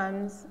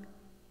sometimes,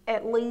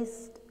 at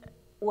least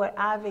what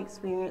I've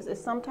experienced,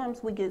 is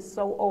sometimes we get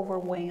so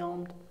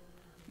overwhelmed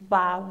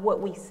by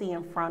what we see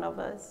in front of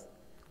us.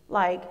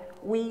 Like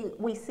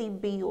we see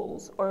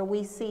bills, or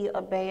we see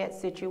a bad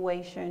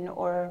situation,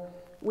 or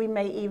we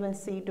may even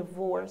see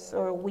divorce,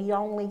 or we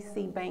only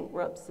see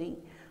bankruptcy.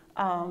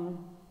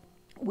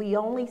 We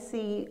only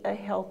see a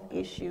health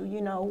issue,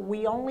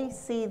 we only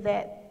see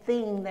that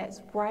thing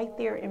that's right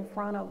there in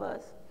front of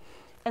us.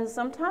 And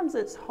sometimes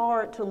it's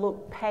hard to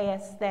look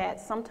past that.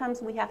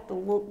 Sometimes we have to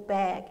look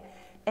back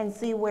and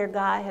see where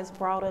God has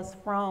brought us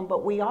from,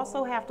 but we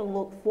also have to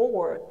look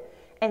forward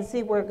and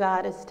see where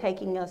God is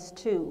taking us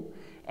to.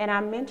 And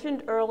I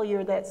mentioned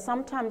earlier that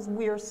sometimes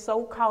we're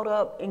so caught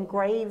up in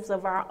graves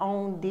of our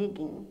own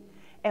digging,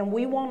 and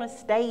we want to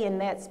stay in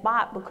that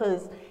spot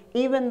because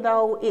even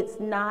though it's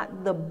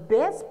not the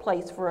best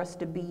place for us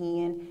to be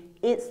in,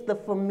 it's the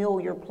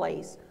familiar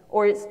place,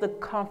 or it's the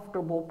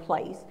comfortable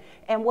place.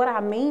 And what I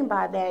mean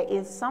by that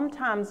is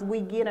sometimes we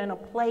get in a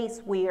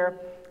place where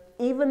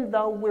even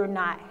though we're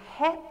not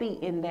happy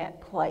in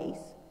that place,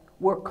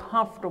 we're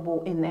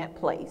comfortable in that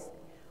place.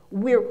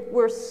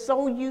 We're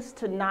so used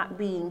to not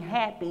being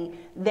happy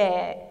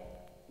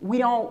that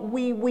we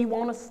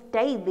want to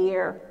stay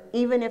there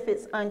even if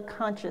it's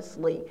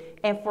unconsciously.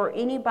 And for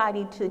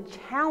anybody to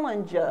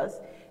challenge us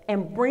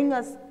and bring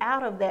us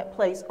out of that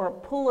place or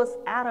pull us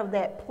out of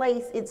that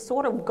place, it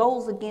sort of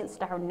goes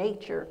against our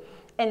nature.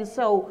 And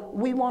so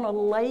we want to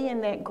lay in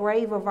that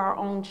grave of our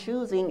own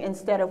choosing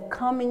instead of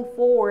coming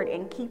forward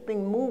and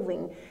keeping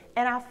moving.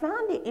 And I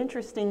found it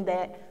interesting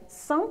that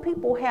some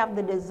people have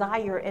the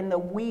desire and the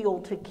will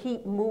to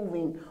keep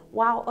moving,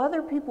 while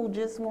other people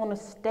just want to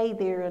stay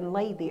there and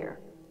lay there.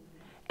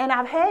 And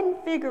I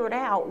hadn't figured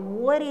out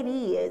what it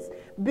is,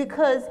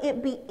 because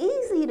it'd be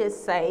easy to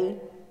say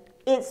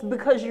it's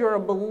because you're a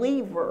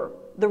believer,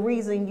 the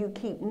reason you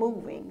keep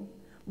moving.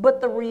 But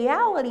the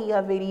reality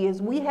of it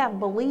is we have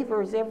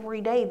believers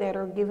every day that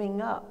are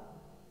giving up.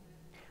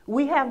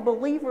 We have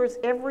believers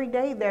every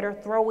day that are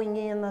throwing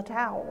in the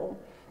towel.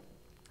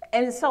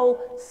 And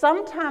so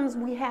sometimes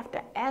we have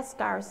to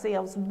ask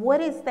ourselves, what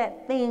is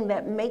that thing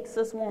that makes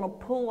us want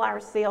to pull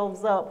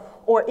ourselves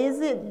up? Or is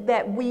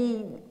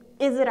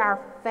it our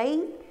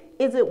faith?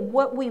 Is it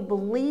what we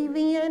believe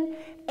in?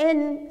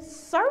 And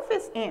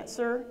surface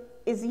answer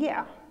is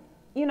yeah.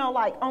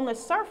 Like on the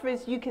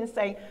surface, you can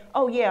say,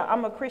 oh yeah,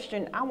 I'm a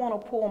Christian. I want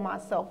to pull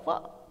myself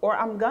up, or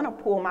I'm going to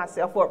pull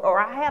myself up, or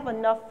I have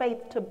enough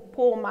faith to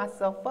pull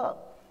myself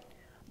up.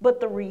 But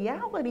the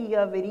reality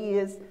of it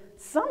is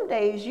some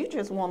days you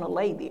just want to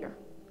lay there.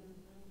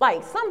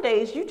 Like some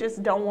days you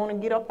just don't want to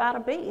get up out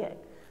of bed.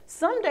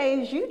 Some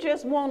days you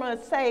just want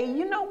to say,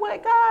 you know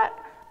what, God,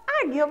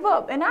 I give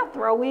up and I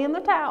throw in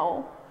the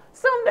towel.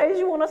 Some days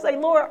you want to say,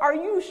 Lord, are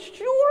you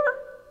sure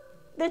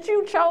that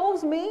you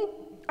chose me?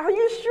 Are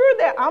you sure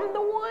that I'm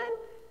the one?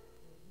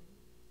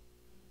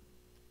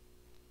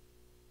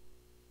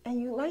 And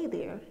you lay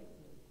there,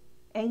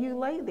 and you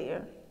lay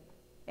there,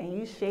 and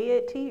you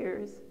shed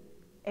tears,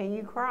 and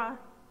you cry,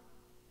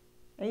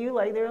 and you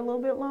lay there a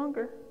little bit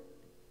longer.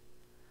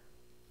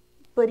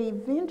 But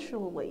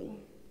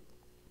eventually,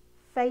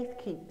 faith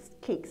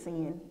kicks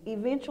in.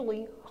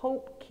 Eventually,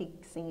 hope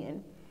kicks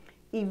in.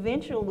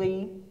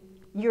 Eventually,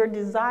 your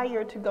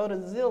desire to go to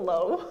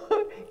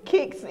Zillow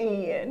kicks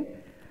in.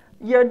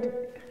 Your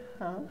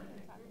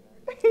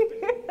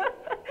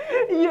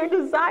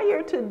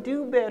desire to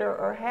do better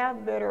or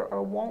have better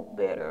or want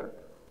better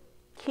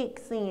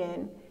kicks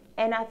in.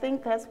 And I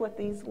think that's what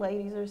these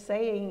ladies are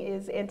saying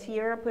is, and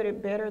Tiara put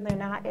it better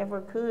than I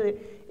ever could,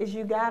 is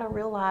you got to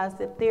realize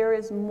that there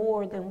is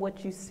more than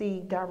what you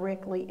see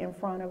directly in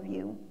front of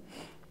you.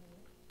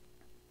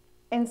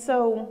 And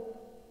so,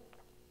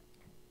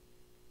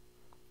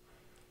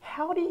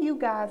 how do you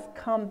guys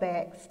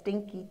combat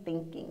stinky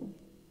thinking?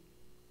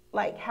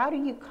 Like, how do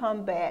you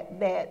combat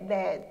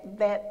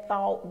that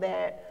thought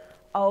that,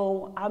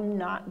 oh, I'm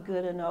not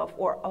good enough,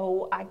 or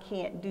oh, I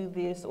can't do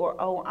this, or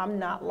oh, I'm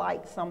not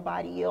like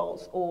somebody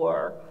else,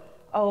 or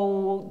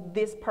oh,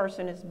 this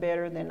person is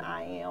better than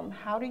I am?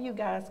 How do you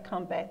guys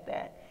combat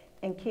that?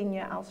 And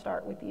Kenya, I'll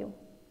start with you.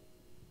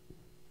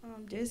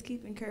 Just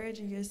keep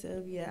encouraging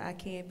yourself. Yeah, I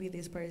can be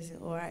this person,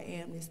 or I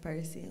am this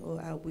person,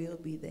 or I will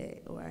be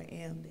that, or I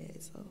am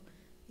that. So,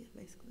 yeah,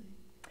 basically,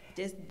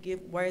 just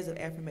give words of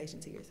affirmation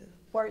to yourself.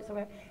 Words of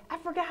affirmation. I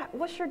forgot.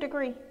 What's your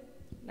degree?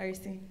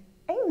 Nursing.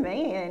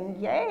 Amen.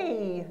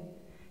 Yay.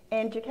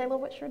 And Jakhalia,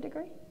 what's your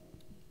degree?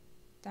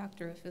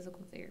 Doctor of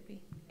Physical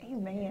Therapy.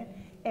 Amen.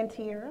 And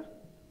Tiara,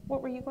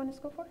 what were you going to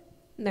school for?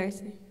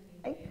 Nursing.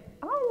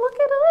 Oh, look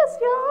at us,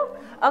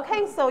 y'all.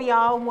 Okay, so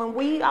y'all, when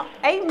we,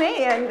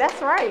 amen, that's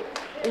right.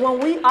 When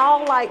we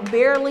all like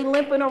barely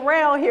limping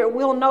around here,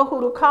 we'll know who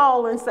to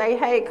call and say,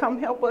 hey, come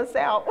help us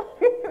out.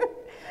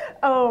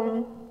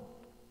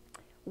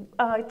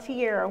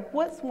 Tiara,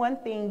 what's one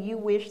thing you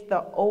wish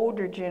the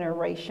older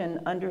generation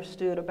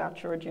understood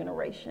about your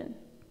generation?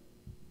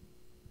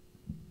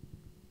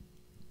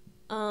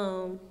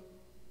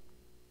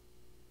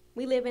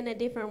 We live in a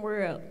different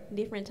world,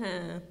 different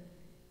time.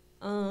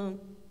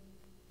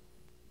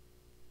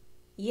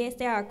 Yes,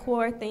 there are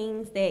core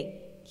things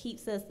that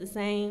keeps us the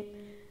same,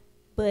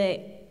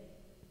 but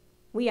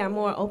we are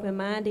more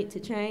open-minded to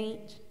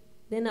change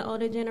than the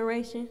older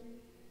generation.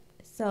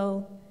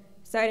 So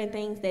certain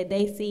things that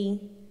they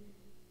see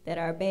that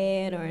are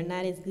bad or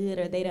not as good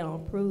or they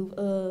don't approve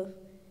of,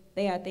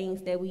 they are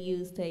things that we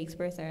use to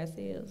express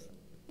ourselves.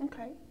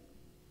 Okay.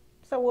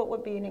 So what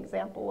would be an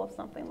example of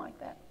something like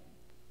that?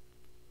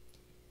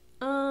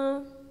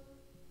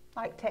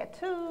 Like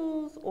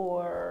tattoos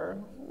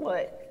or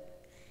what?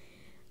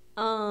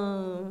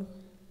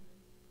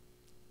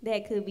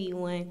 That could be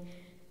one.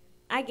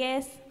 I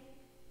guess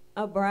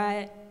a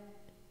broad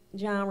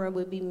genre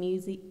would be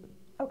music.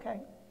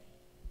 Okay.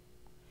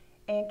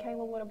 And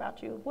Kayla, what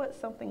about you? What's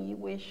something you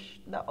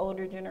wish the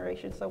older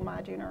generation, so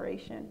my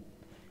generation,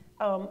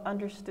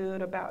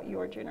 understood about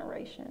your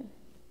generation?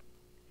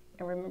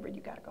 And remember,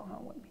 you got to go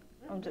home with me.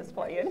 I'm just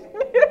playing.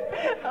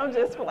 I'm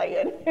just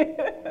playing.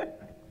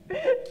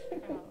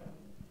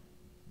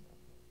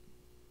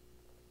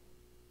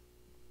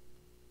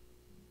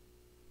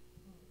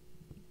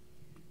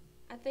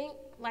 I think,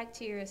 like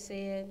Tiara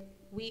said,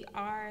 we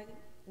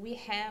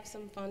have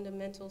some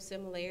fundamental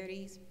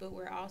similarities, but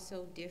we're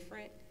also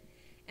different.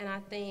 And I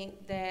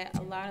think that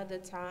a lot of the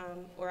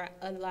time, or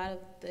a lot of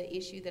the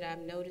issue that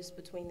I've noticed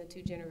between the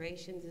two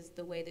generations is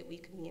the way that we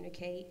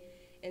communicate.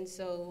 And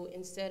so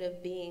instead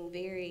of being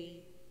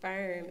very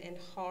firm and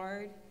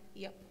hard,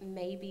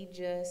 maybe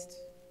just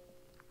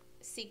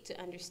seek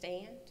to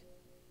understand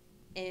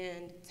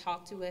and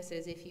talk to us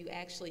as if you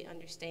actually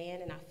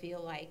understand. And I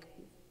feel like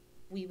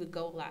we would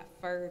go a lot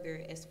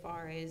further as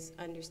far as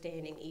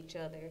understanding each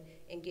other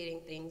and getting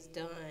things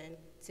done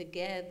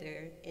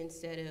together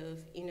instead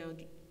of,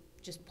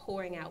 just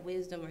pouring out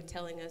wisdom or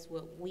telling us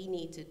what we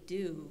need to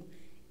do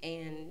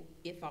and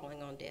it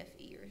falling on deaf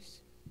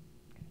ears.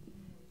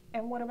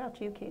 And what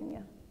about you,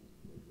 Kenya?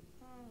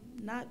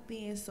 Not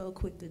being so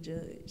quick to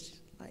judge.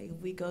 Like, if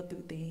we go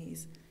through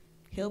things,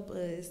 help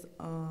us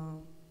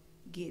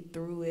get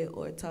through it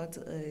or talk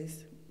to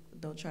us.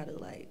 Don't try to,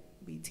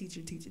 be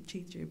teacher,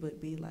 but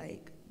be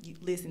you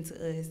listen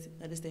to us,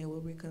 understand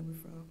where we're coming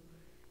from.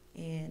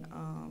 And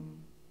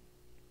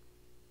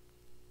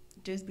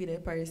just be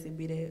that person,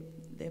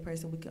 that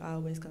person we can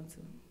always come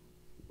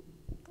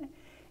to.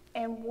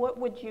 And what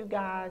would you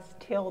guys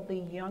tell the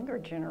younger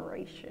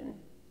generation?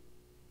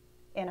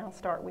 And I'll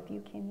start with you,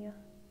 Kenya.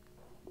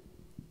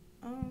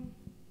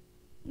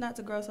 Not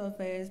to grow so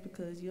fast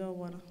because you don't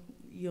want to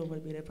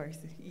be that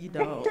person. You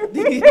don't.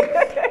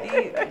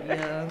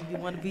 You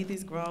want to be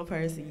this grown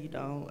person. You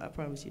don't. I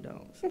promise you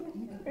don't.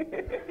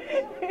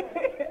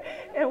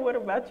 And what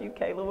about you,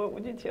 Kayla? What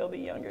would you tell the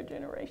younger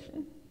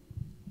generation?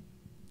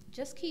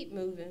 Just keep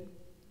moving.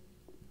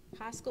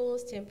 High school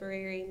is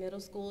temporary, middle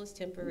school is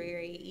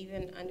temporary,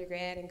 even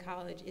undergrad and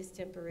college is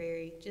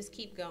temporary. Just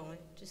keep going,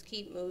 just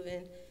keep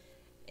moving,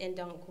 and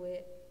don't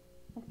quit.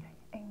 Okay,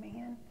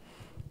 amen.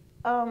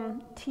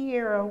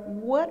 Tiara,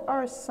 what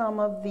are some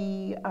of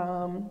the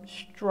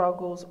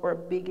struggles or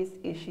biggest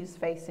issues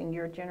facing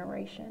your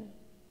generation?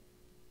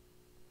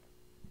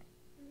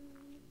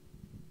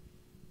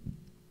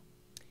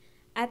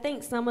 I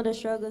think some of the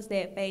struggles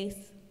that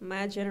face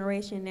my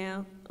generation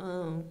now,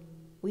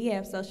 we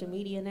have social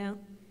media now,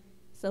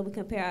 so we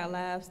compare our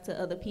lives to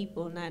other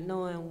people, not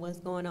knowing what's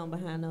going on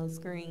behind those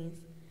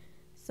screens.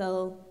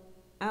 So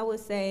I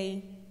would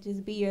say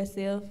just be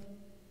yourself.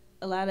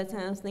 A lot of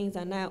times things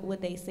are not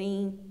what they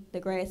seem. The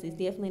grass is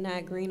definitely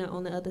not greener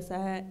on the other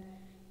side.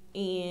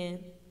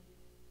 And,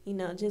 you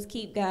know, just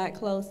keep God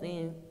close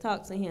and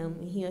talk to him,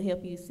 and he'll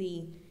help you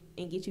see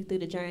and get you through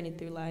the journey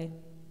through life.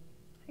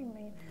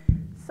 Amen.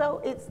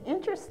 So it's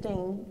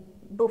interesting,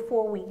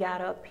 before we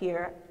got up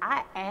here,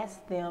 I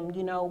asked them,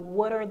 you know,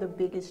 what are the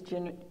biggest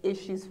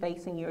issues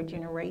facing your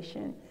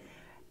generation?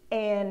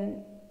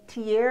 And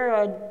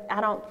Tiara,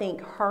 I don't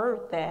think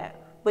heard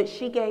that, but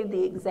she gave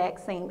the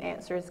exact same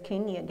answer as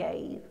Kenya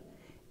gave.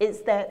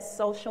 It's that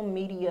social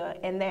media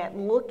and that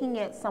looking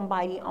at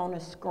somebody on a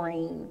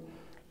screen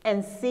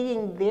and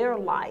seeing their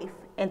life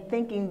and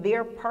thinking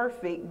they're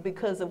perfect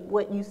because of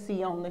what you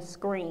see on the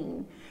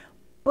screen.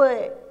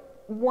 But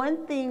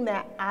one thing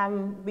that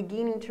I'm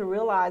beginning to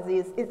realize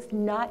is it's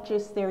not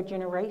just their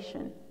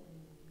generation.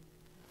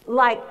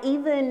 Like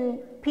even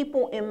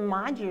people in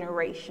my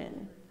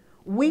generation,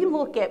 we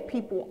look at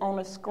people on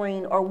a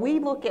screen, or we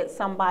look at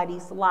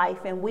somebody's life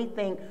and we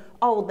think,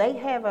 oh, they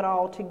have it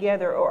all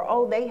together, or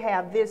oh, they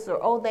have this,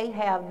 or oh, they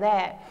have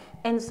that.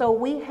 And so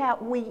we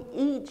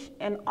each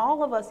and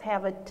all of us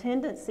have a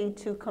tendency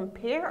to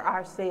compare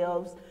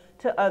ourselves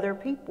to other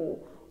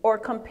people, or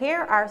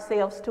compare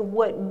ourselves to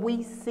what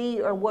we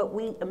see or what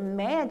we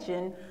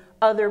imagine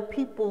other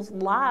people's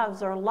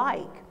lives are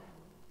like.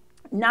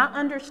 Not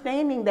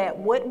understanding that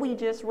what we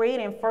just read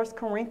in 1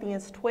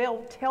 Corinthians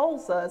 12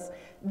 tells us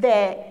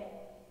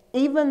that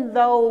even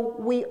though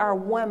we are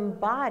one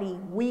body,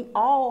 we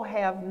all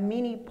have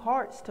many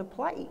parts to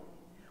play.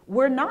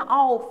 We're not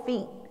all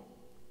feet.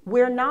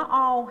 We're not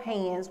all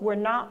hands. We're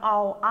not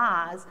all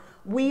eyes.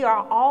 We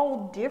are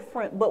all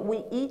different, but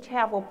we each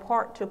have a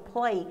part to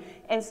play.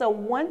 And so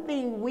one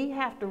thing we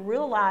have to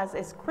realize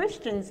as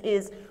Christians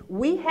is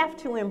we have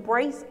to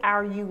embrace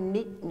our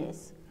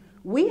uniqueness.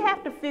 We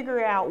have to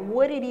figure out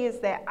what it is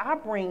that I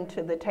bring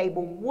to the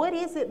table. What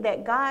is it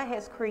that God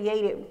has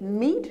created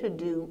me to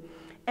do?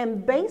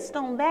 And based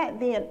on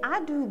that, then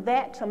I do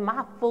that to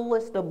my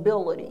fullest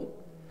ability.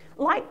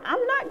 Like,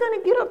 I'm not going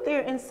to get up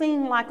there and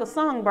sing like a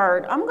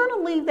songbird. I'm going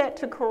to leave that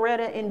to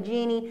Coretta and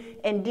Jenny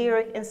and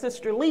Derek and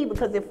Sister Lee,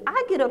 because if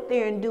I get up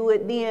there and do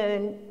it,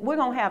 then we're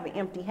going to have an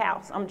empty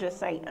house. I'm just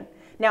saying.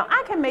 Now,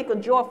 I can make a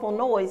joyful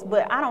noise,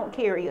 but I don't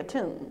carry a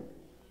tune.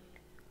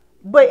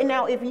 But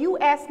now, if you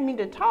ask me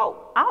to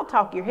talk, I'll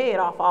talk your head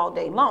off all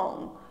day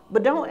long.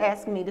 But don't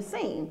ask me to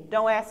sing.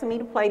 Don't ask me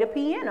to play the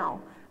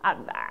piano.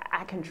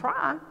 I can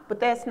try, but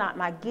that's not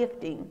my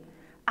gifting.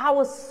 I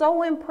was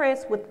so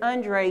impressed with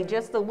Andre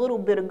just a little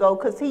bit ago,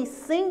 because he's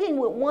singing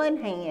with one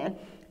hand,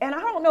 and I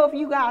don't know if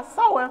you guys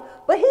saw him,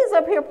 but he's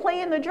up here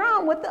playing the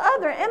drum with the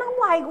other, and I'm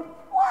like,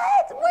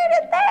 what?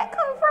 Where did that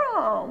come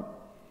from?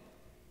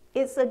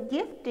 It's a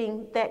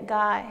gifting that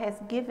God has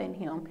given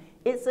him.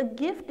 It's a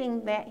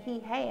gifting that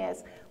he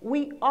has.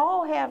 We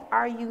all have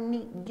our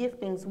unique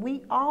giftings.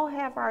 We all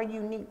have our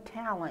unique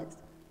talents.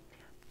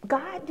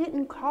 God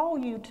didn't call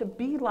you to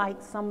be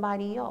like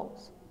somebody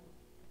else.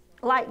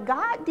 Like,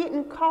 God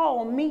didn't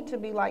call me to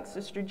be like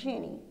Sister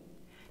Jenny.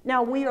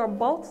 Now, we are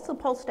both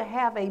supposed to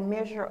have a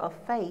measure of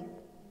faith,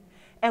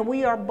 and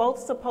we are both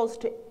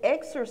supposed to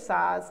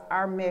exercise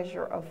our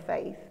measure of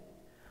faith.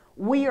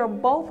 We are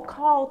both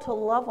called to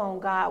love on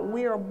God.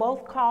 We are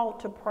both called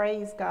to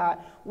praise God.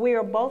 We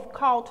are both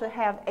called to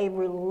have a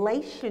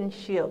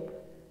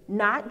relationship,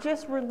 not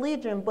just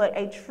religion, but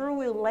a true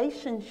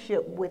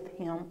relationship with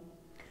him.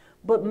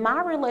 But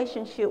my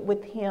relationship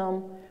with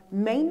him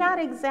may not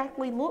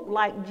exactly look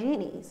like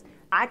Jenny's.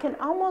 I can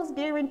almost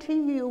guarantee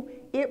you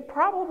it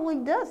probably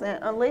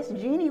doesn't, unless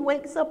Jenny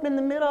wakes up in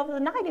the middle of the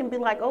night and be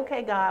like,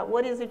 okay, God,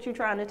 what is it you're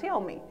trying to tell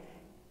me?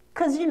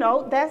 Because, you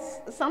know,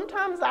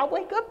 sometimes I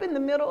wake up in the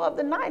middle of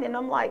the night and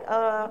I'm like,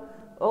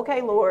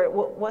 okay, Lord,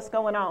 what's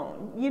going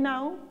on? You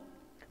know?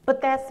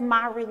 But that's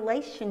my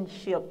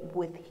relationship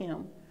with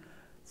him.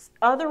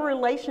 Other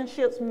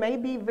relationships may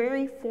be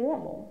very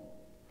formal.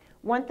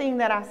 One thing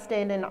that I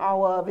stand in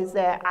awe of is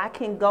that I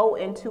can go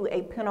into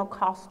a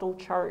Pentecostal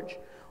church,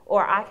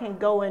 or I can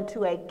go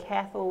into a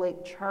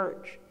Catholic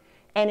church,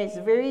 and it's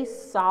very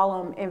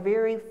solemn and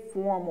very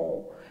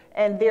formal,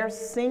 and they're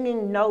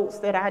singing notes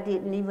that I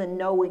didn't even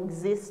know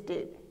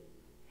existed.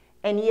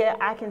 And yet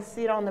I can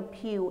sit on the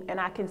pew and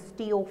I can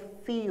still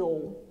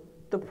feel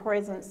the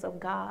presence of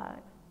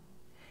God.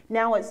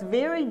 Now, it's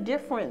very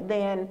different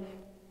than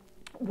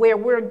where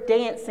we're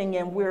dancing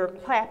and we're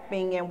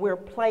clapping and we're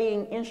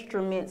playing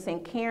instruments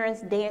and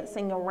Karen's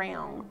dancing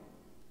around.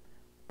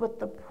 but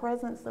the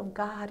presence of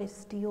God is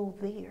still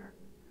there.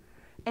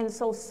 And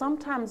so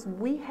sometimes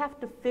we have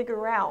to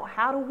figure out,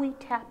 how do we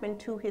tap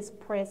into his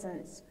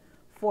presence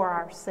for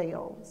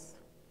ourselves?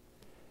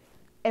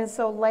 And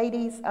so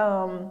ladies,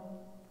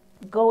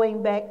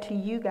 going back to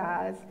you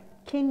guys,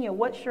 Kenya,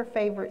 what's your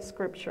favorite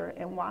scripture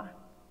and why?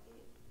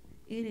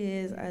 It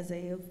is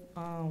Isaiah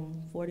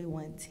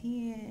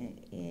 41:10,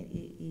 and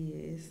it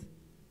is,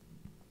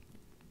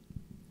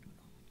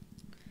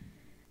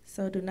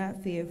 "So do not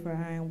fear, for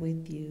I am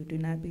with you. Do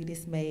not be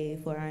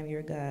dismayed, for I am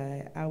your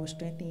God. I will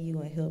strengthen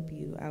you and help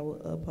you. I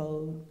will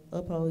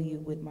uphold you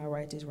with my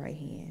righteous right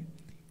hand."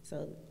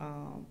 So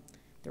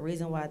the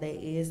reason why that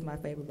is my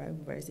favorite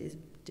Bible verse is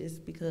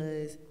just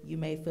because you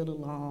may feel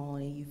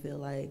alone and you feel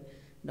like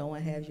no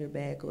one has your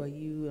back, or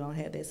you don't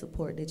have that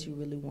support that you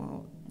really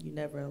want. You're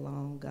never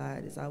alone.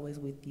 God is always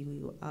with you. He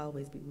will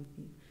always be with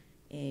you.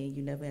 And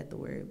you never have to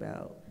worry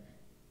about,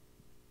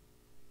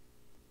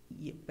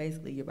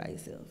 basically, you're by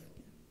yourself.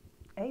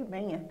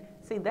 Amen.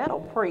 See, that'll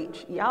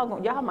preach.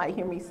 Y'all might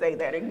hear me say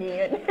that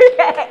again.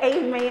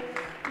 Amen.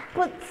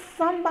 But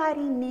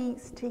somebody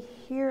needs to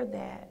hear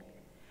that.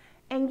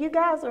 And you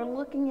guys are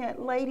looking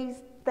at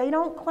ladies, they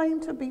don't claim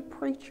to be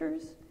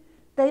preachers.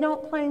 They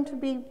don't claim to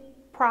be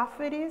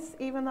prophetess,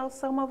 even though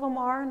some of them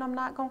are, and I'm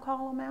not going to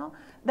call them out.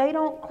 They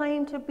don't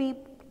claim to be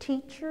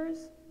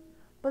teachers,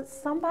 but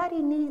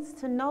somebody needs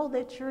to know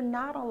that you're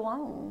not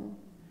alone,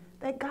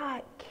 that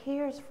God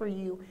cares for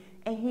you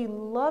and he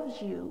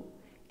loves you.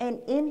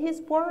 And in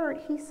his word,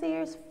 he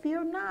says,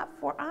 "Fear not,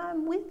 for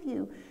I'm with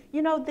you."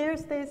 You know,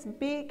 there's this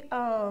big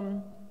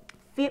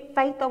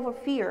faith over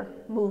fear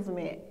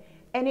movement,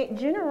 and it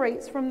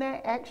generates from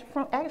that,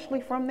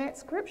 from that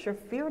scripture,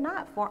 "Fear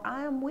not, for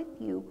I am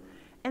with you."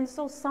 And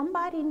so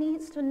somebody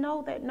needs to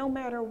know that no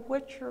matter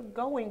what you're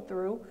going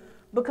through,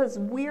 because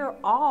we're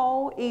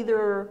all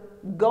either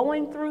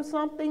going through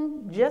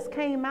something, just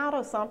came out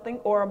of something,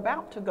 or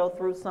about to go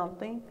through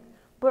something.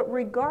 But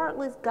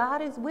regardless,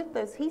 God is with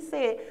us. He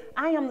said,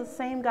 "I am the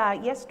same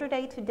God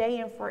yesterday, today,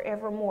 and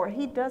forevermore."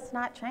 He does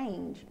not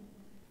change.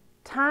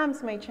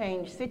 Times may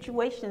change,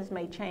 situations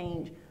may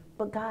change,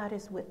 but God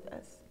is with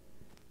us.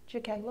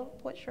 Jakhalia,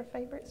 what's your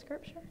favorite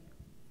scripture?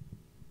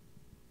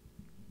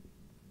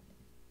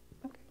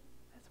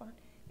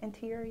 And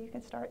Tiara, you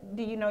can start.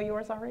 Do you know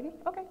yours already?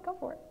 Okay, go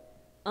for it.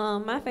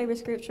 My favorite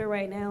scripture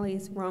right now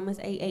is Romans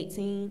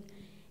 8:18.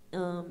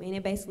 And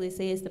it basically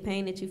says the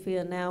pain that you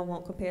feel now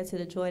won't compare to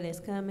the joy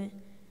that's coming.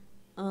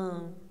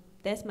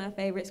 That's my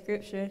favorite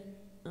scripture.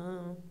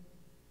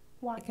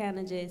 Why? I kind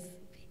of just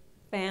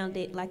found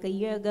it like a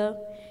year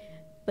ago.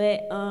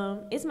 But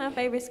it's my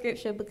favorite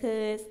scripture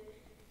because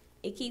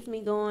it keeps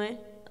me going.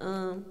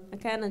 I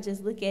kind of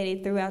just look at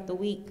it throughout the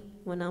week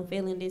when I'm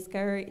feeling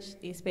discouraged,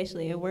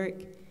 especially at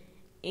work.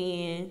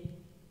 And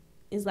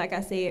it's like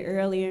I said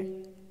earlier,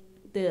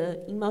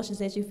 the emotions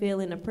that you feel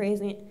in the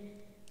present,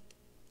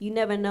 you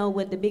never know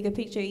what the bigger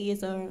picture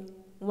is or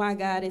why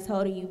God is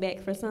holding you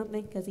back for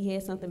something, because he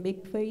has something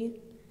big for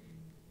you.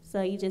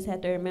 So you just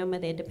have to remember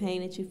that the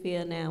pain that you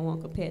feel now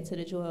won't compare to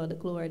the joy or the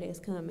glory that's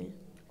coming.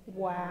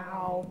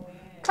 Wow.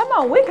 Come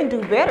on, we can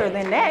do better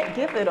than that.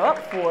 Give it up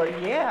for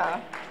it.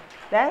 Yeah.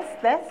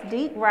 That's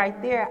deep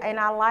right there. And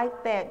I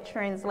like that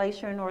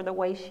translation, or the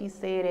way she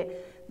said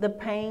it. The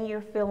pain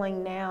you're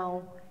feeling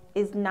now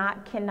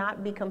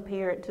cannot be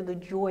compared to the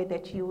joy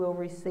that you will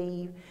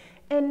receive.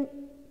 And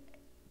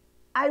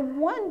I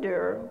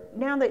wonder,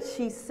 now that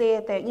she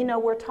said that,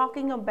 we're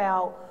talking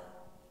about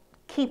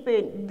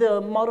keeping the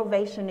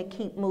motivation to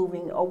keep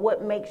moving, or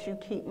what makes you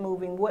keep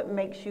moving, what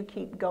makes you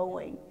keep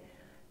going.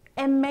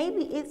 And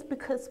maybe it's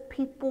because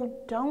people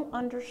don't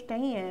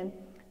understand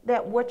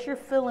that what you're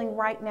feeling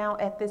right now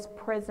at this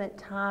present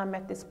time,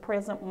 at this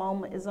present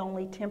moment, is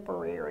only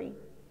temporary.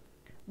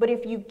 But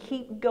if you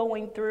keep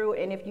going through,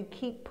 and if you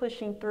keep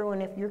pushing through,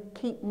 and if you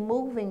keep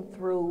moving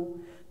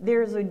through,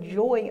 there's a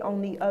joy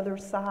on the other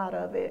side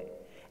of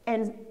it.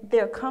 And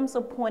there comes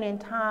a point in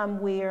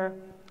time where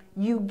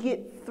you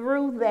get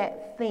through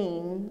that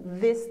thing,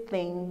 this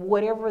thing,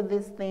 whatever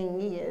this thing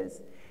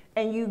is,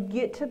 and you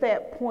get to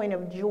that point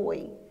of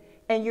joy,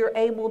 and you're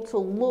able to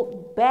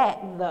look back,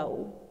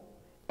 though,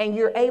 and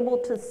you're able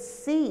to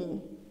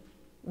see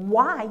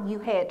why you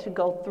had to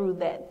go through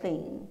that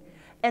thing.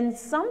 And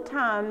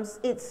sometimes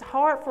it's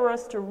hard for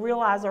us to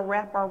realize or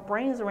wrap our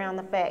brains around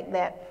the fact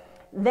that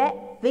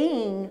that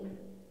thing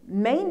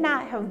may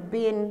not have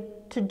been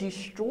to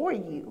destroy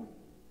you,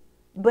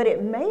 but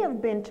it may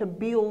have been to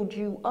build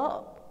you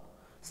up,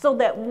 so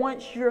that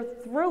once you're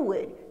through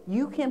it,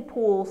 you can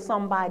pull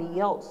somebody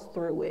else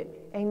through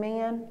it.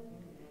 Amen?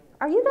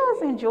 Are you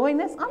guys enjoying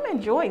this? I'm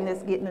enjoying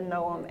this, getting to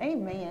know them.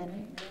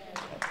 Amen.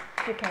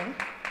 Okay.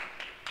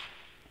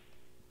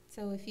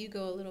 So if you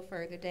go a little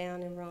further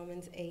down in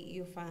Romans 8,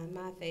 you'll find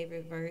my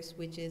favorite verse,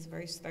 which is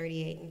verse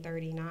 38 and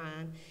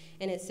 39.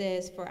 And it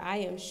says, "For I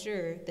am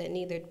sure that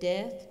neither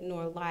death,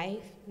 nor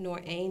life, nor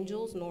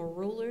angels, nor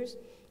rulers,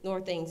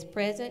 nor things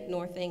present,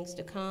 nor things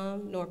to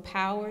come, nor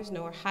powers,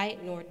 nor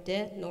height, nor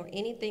depth, nor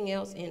anything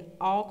else in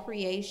all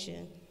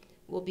creation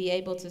will be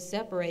able to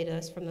separate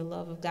us from the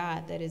love of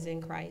God that is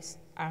in Christ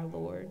our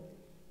Lord.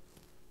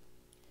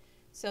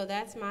 So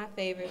that's my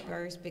favorite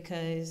verse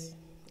because,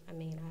 I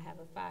mean, I have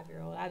a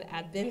 5-year-old.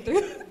 I've been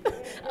through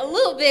a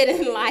little bit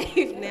in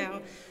life now.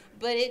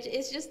 But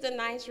it's just a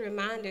nice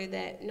reminder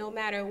that no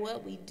matter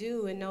what we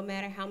do and no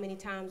matter how many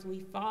times we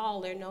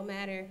fall or no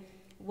matter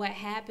what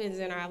happens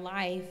in our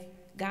life,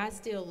 God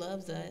still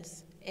loves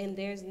us. And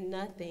there's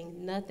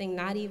nothing,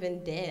 not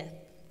even death,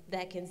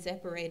 that can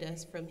separate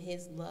us from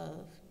his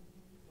love.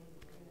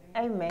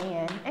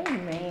 Amen.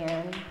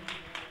 Amen.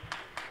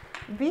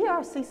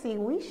 BRCC,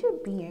 we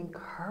should be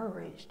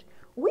encouraged.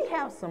 We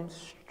have some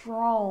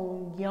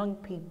strong young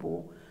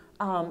people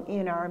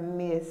in our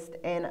midst,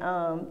 and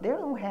they're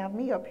going to have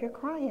me up here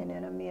crying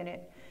in a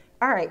minute.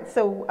 All right,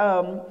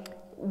 so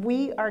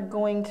we are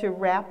going to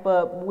wrap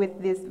up with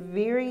this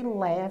very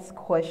last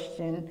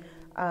question.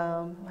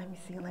 Let me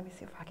see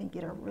if I can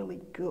get a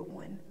really good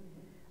one.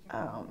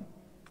 All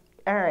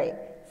right,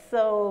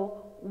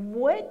 so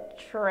what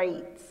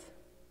traits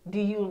do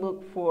you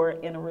look for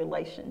in a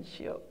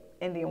relationship?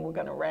 And then we're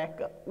going to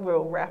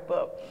wrap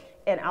up.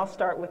 And I'll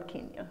start with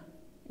Kenya.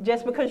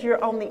 Just because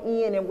you're on the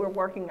end and we're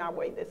working our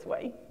way this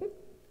way.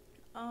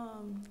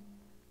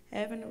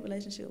 Having a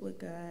relationship with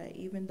God,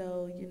 even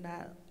though you're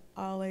not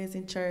always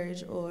in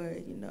church or,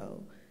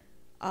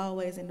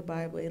 always in the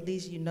Bible, at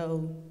least you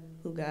know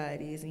who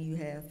God is and you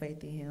have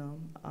faith in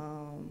him.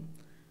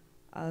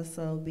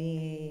 Also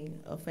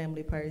being a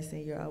family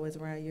person, you're always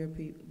around your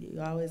people,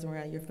 you're always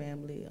around your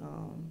family,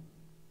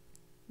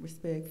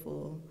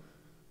 respectful.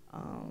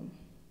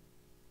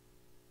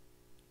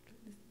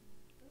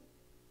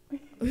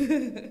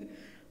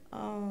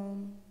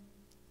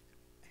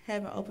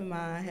 Have an open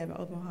mind, have an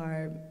open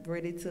heart,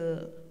 ready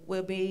to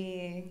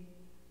well-being,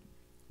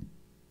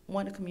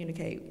 want to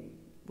communicate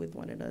with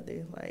one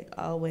another. Like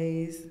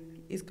always,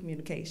 is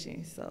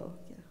communication. So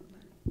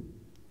yeah.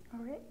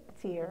 All right,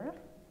 Tiara.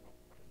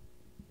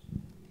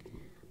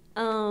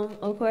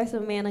 Of course, a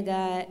man of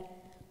God.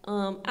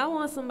 I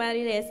want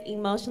somebody that's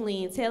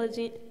emotionally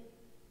intelligent.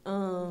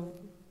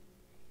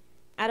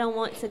 I don't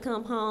want to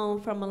come home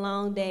from a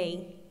long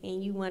day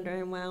and you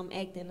wondering why I'm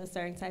acting a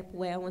certain type of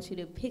way. I want you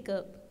to pick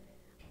up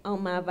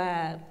on my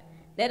vibe.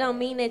 That don't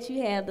mean that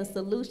you have the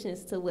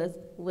solutions to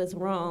what's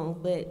wrong,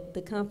 but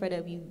the comfort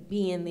of you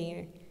being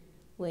there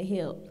will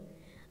help.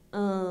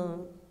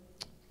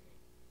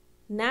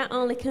 Not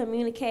only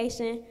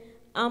communication,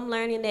 I'm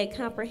learning that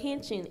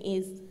comprehension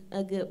is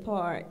a good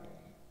part.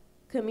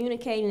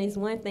 Communicating is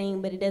one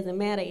thing, but it doesn't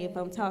matter if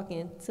I'm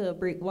talking to a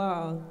brick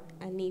wall.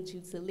 I need you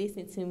to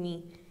listen to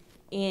me,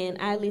 and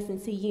I listen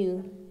to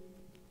you,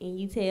 and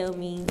you tell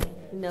me,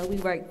 we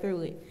work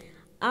through it.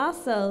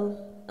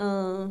 Also,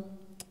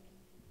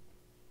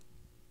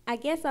 I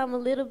guess I'm a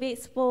little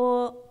bit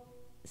spoiled,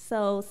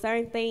 so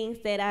certain things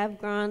that I've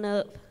grown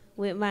up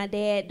with my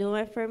dad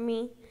doing for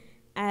me,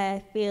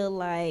 I feel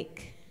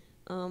like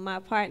my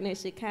partner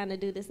should kind of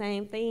do the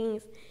same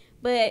things.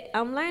 But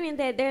I'm learning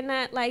that they're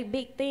not like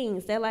big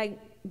things. They're like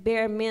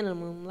bare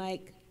minimum,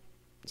 like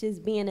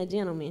just being a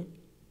gentleman.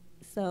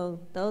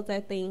 So those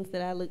are things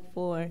that I look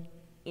for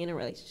in a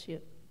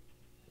relationship.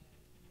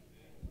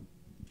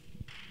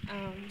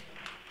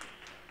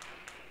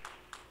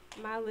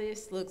 My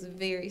list looks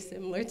very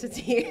similar to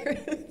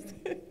Tiara's.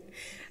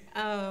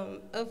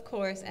 Of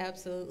course,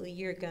 absolutely,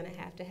 you're going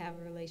to have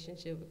a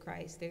relationship with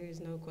Christ. There is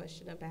no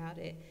question about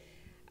it.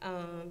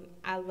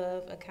 I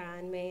love a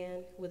kind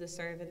man with a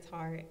servant's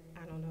heart.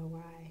 I don't know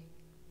why.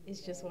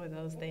 It's just one of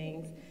those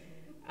things.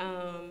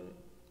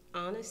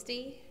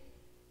 Honesty.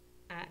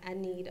 I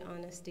need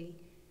honesty.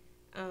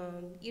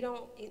 You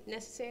don't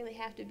necessarily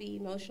have to be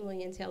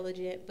emotionally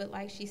intelligent, but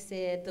like she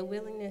said, the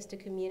willingness to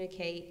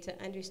communicate,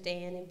 to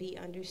understand and be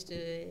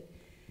understood.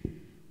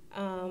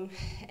 And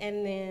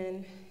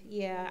then,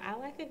 I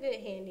like a good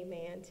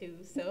handyman too,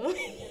 so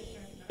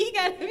he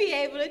got to be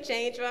able to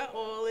change my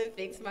oil and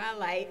fix my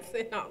lights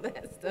and all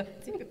that stuff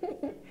too.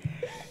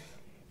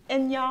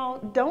 And y'all,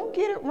 don't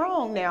get it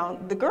wrong now.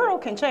 The girl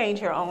can change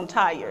her own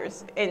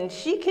tires, and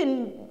she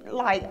can,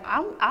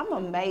 I'm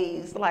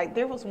amazed. Like,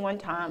 there was one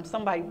time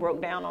somebody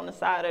broke down on the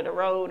side of the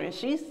road, and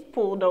she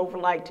pulled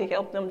over, to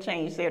help them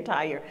change their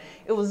tire.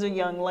 It was a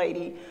young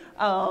lady.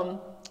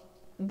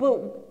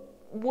 But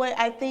what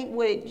I think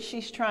what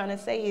she's trying to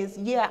say is,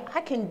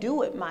 I can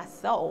do it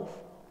myself,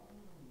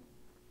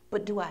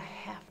 but do I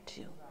have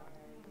to?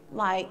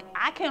 I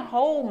can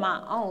hold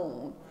my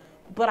own,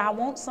 but I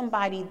want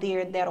somebody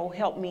there that'll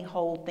help me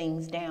hold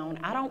things down.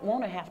 I don't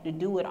want to have to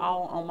do it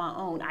all on my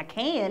own. I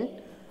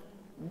can,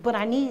 but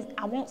I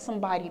want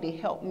somebody to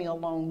help me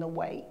along the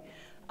way.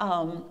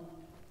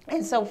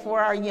 And so for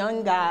our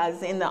young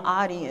guys in the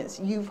audience,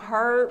 you've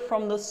heard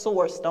from the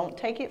source. Don't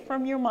take it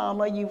from your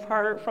mama. You've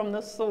heard from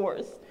the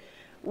source.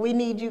 We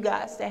need you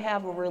guys to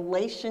have a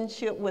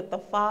relationship with the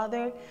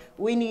Father.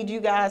 We need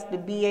you guys to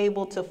be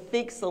able to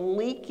fix a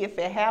leak if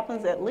it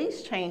happens, at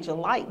least change a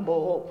light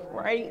bulb,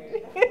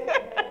 right?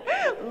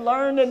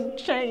 Learn to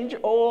change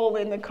oil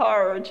in the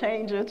car or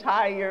change a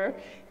tire.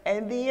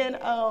 And then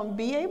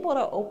be able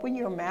to open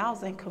your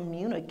mouths and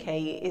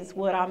communicate is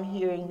what I'm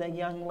hearing the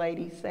young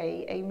ladies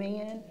say.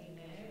 Amen?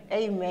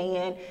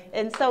 Amen.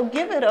 And so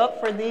give it up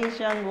for these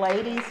young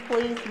ladies,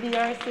 please,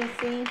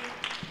 BRCC.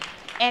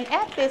 And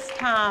at this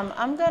time,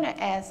 I'm going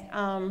to ask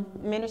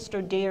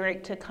Minister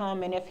Derek to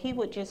come, and if he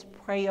would just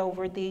pray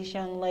over these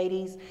young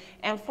ladies.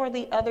 And for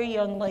the other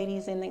young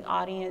ladies in the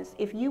audience,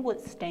 if you would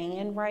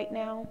stand right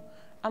now,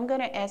 I'm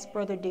going to ask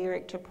Brother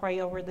Derek to pray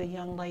over the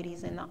young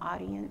ladies in the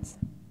audience.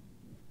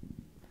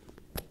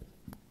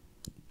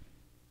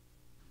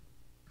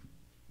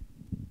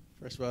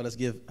 First of all, let's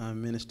give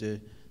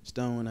Minister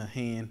Stone a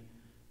hand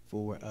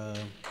for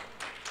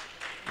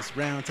this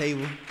round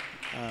table.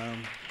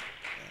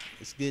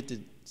 It's good to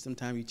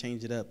sometimes you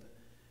change it up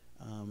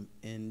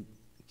and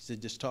to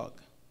just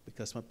talk,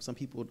 because some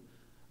people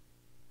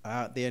are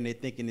out there and they're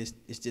thinking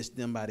it's just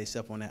them by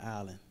themselves on that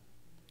island.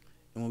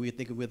 And when we're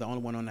thinking we're the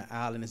only one on the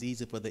island, it's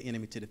easy for the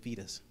enemy to defeat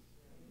us.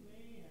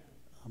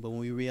 But when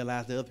we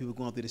realize that other people are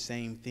going through the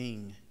same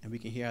thing and we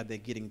can hear how they're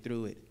getting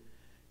through it,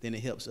 then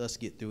it helps us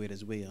get through it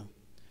as well.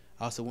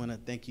 I also want to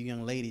thank you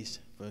young ladies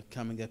for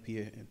coming up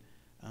here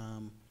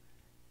and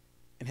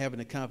having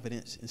the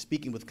confidence and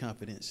speaking with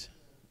confidence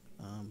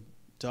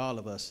to all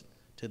of us,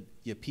 to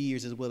your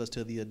peers as well as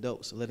to the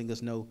adults, letting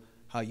us know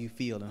how you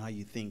feel and how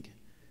you think.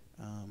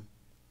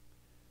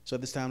 So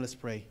at this time, let's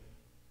pray.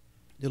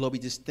 Dear Lord, we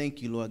just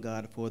thank you, Lord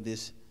God, for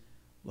this,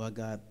 Lord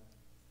God,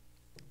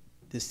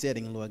 this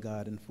setting, Lord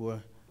God, and for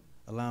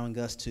allowing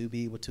us to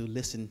be able to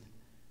listen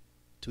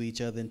to each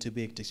other and to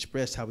be able to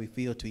express how we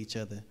feel to each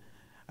other.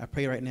 I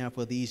pray right now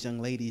for these young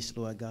ladies,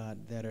 Lord God,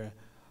 that are,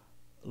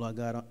 Lord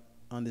God,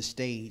 on the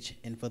stage,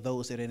 and for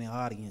those that are in the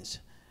audience.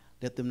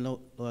 Let them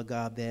know, Lord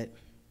God, that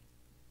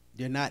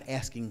they're not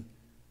asking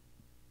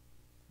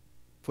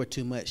for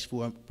too much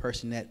for a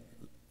person that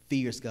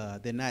fears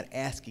God. They're not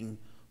asking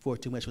for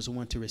too much for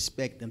someone to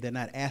respect them. They're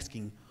not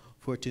asking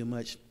for too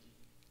much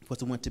for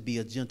someone to be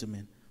a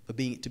gentleman, to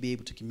be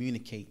able to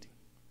communicate.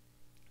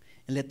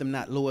 And let them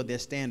not lower their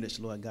standards,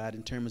 Lord God,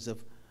 in terms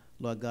of,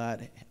 Lord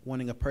God,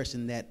 wanting a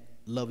person that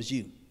loves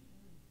you.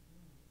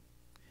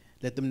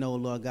 Let them know,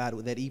 Lord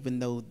God, that even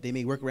though they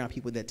may work around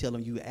people that tell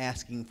them you're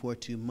asking for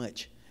too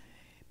much,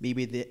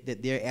 maybe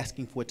that they're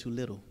asking for too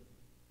little.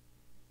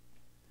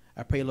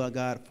 I pray, Lord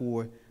God,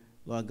 for,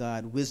 Lord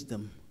God,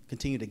 wisdom.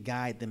 Continue to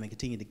guide them and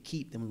continue to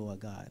keep them, Lord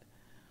God.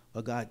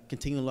 Lord God,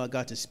 continue, Lord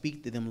God, to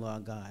speak to them,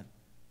 Lord God.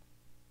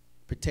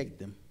 Protect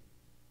them.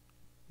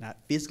 Not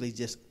physically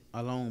just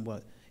alone,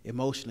 but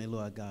emotionally,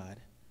 Lord God.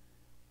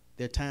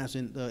 There are times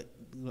when,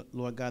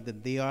 Lord God,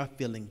 that they are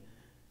feeling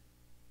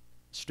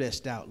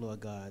stressed out, Lord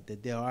God,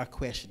 that they are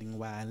questioning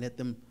why. And let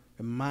them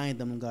remind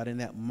them, God, in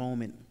that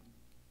moment,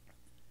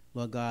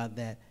 Lord God,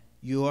 that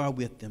you are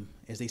with them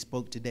as they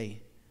spoke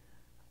today.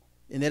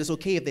 And that it's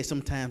okay if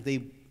sometimes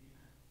they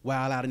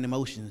wild out in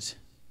emotions,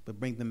 but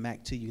bring them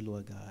back to you,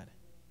 Lord God.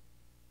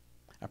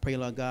 I pray,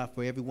 Lord God,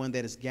 for everyone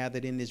that is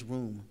gathered in this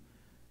room,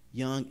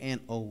 young and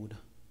old.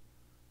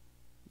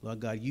 Lord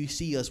God, you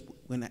see us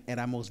at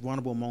our most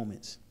vulnerable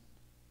moments.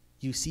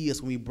 You see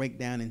us when we break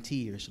down in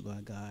tears,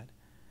 Lord God.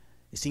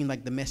 It seems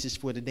like the message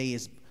for today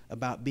is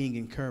about being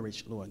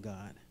encouraged, Lord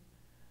God.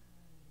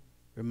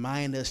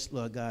 Remind us,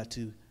 Lord God,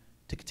 to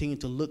continue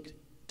to look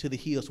to the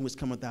hills from which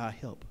cometh our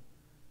help.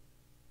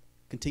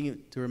 Continue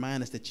to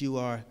remind us that you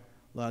are,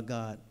 Lord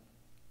God,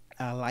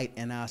 our light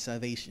and our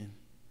salvation.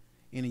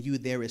 And in you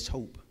there is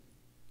hope.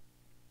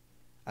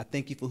 I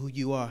thank you for who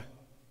you are,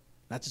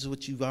 not just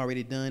what you've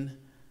already done,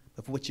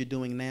 but for what you're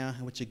doing now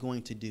and what you're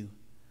going to do.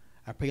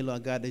 I pray,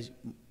 Lord God, that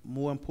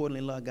more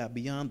importantly, Lord God,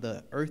 beyond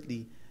the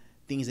earthly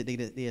things that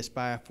they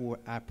aspire for,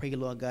 I pray,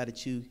 Lord God,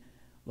 that you,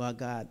 Lord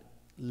God,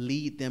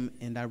 lead them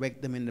and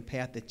direct them in the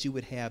path that you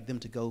would have them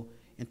to go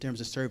in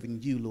terms of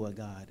serving you, Lord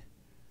God.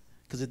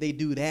 Because if they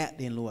do that,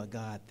 then, Lord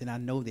God, then I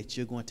know that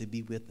you're going to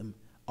be with them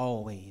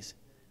always.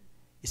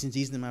 It's in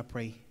Jesus' name I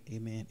pray.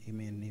 Amen,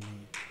 amen, and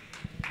amen.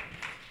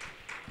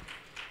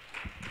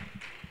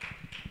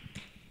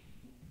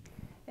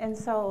 And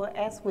so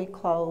as we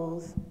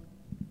close,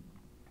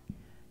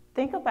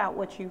 think about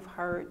what you've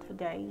heard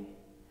today.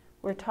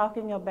 We're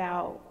talking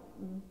about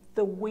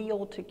the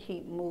will to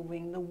keep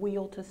moving, the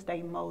will to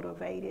stay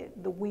motivated,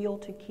 the will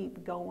to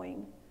keep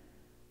going.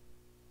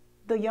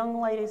 The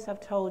young ladies have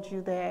told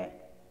you that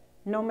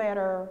no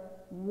matter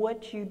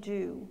what you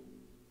do,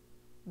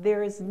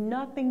 there is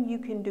nothing you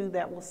can do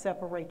that will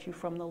separate you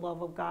from the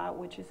love of God,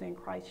 which is in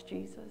Christ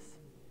Jesus.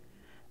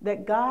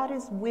 That God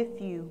is with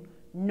you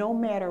no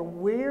matter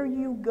where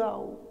you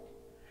go.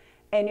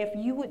 And if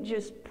you would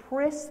just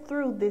press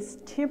through this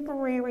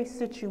temporary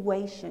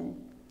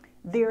situation,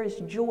 there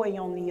is joy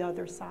on the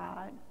other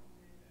side.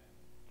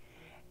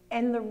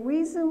 And the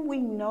reason we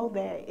know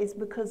that is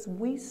because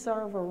we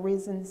serve a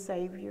risen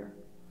Savior.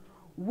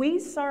 We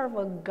serve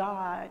a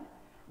God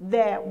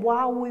that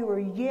while we were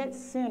yet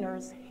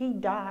sinners, he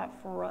died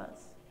for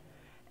us.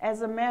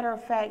 As a matter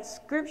of fact,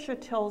 Scripture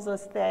tells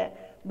us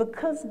that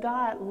because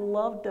God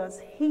loved us,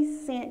 he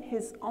sent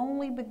his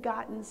only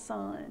begotten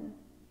Son.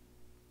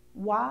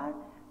 Why?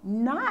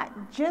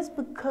 not just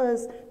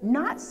because,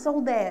 not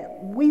so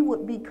that we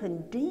would be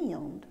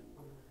condemned,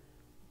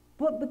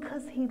 but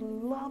because he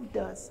loved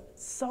us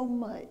so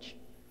much.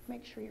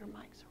 Make sure your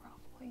mics are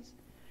off, please.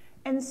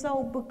 And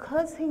so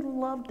because he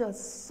loved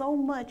us so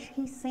much,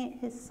 he sent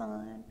his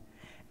son.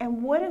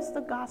 And what is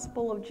the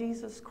gospel of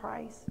Jesus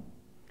Christ?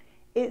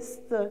 It's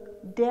the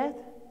death,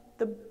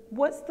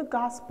 what's the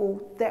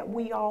gospel that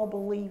we all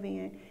believe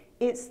in?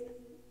 It's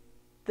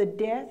the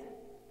death,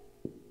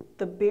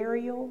 the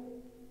burial,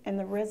 and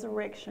the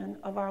resurrection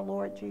of our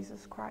Lord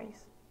Jesus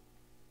Christ.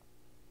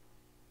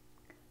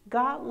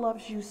 God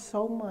loves you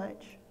so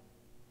much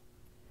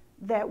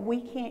that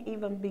we can't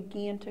even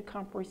begin to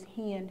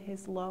comprehend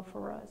his love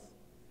for us.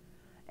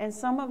 And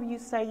some of you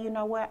say, you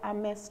know what, I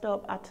messed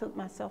up, I took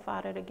myself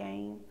out of the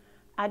game.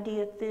 I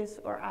did this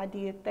or I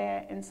did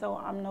that, and so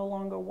I'm no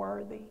longer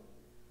worthy.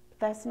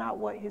 That's not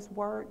what his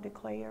word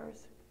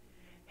declares.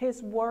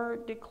 His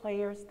word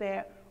declares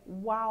that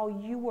while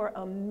you were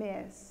a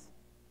mess,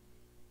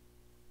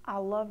 I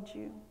loved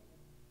you,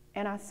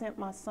 and I sent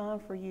my son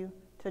for you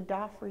to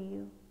die for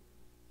you.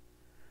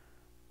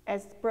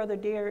 As Brother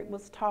Derek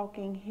was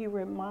talking, he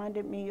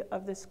reminded me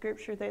of the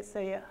scripture that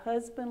said,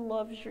 husband,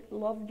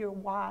 love your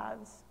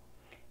wives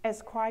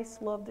as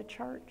Christ loved the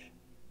church.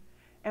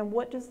 And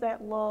what does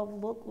that love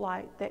look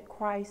like that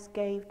Christ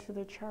gave to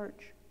the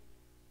church?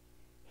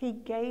 He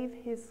gave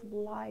his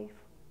life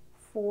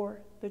for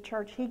the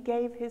church. He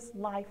gave his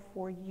life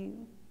for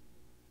you.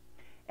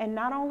 And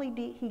not only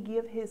did he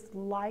give his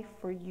life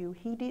for you,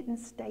 he didn't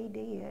stay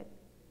dead.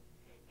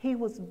 He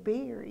was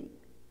buried.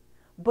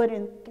 But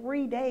in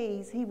 3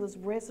 days, he was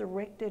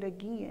resurrected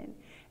again.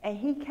 And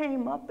he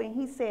came up and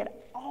he said,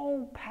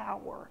 all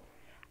power,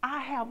 I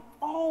have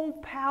all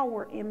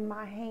power in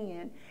my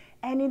hand.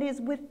 And it is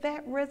with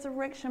that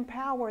resurrection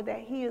power that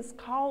he is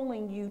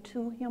calling you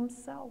to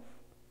himself.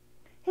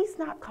 He's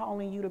not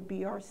calling you to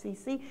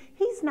BRCC.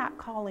 He's not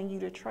calling you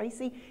to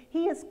Tracy.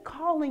 He is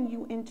calling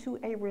you into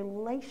a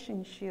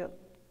relationship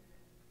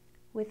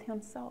with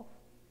himself.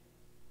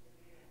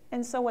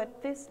 And so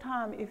at this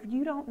time, if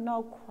you don't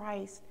know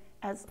Christ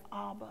as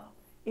Abba,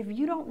 if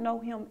you don't know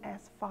him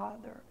as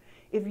Father,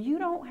 if you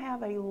don't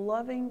have a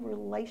loving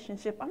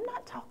relationship, I'm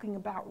not talking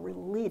about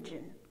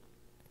religion.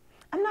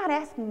 I'm not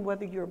asking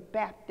whether you're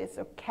Baptist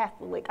or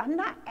Catholic. I'm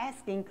not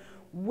asking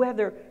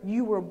whether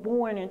you were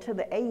born into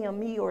the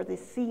AME or the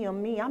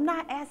CME. I'm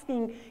not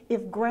asking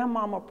if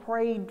grandmama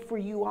prayed for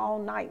you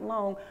all night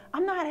long.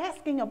 I'm not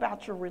asking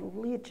about your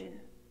religion.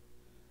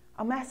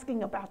 I'm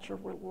asking about your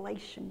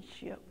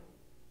relationship.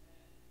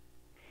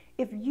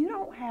 If you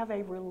don't have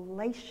a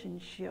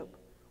relationship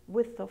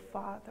with the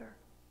Father,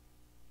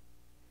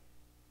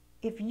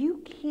 if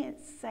you can't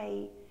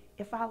say,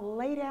 if I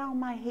lay down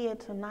my head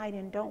tonight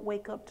and don't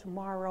wake up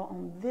tomorrow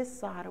on this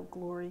side of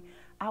glory,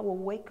 I will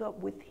wake up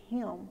with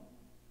him.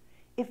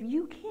 If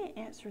you can't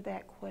answer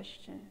that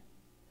question,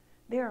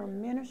 there are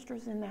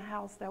ministers in the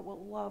house that would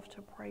love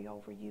to pray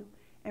over you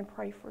and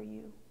pray for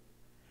you.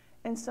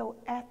 And so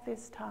at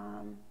this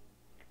time,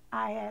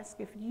 I ask,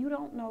 if you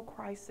don't know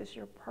Christ as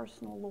your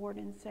personal Lord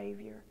and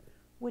Savior,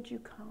 would you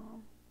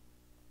come?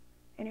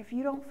 And if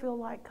you don't feel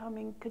like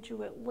coming, could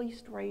you at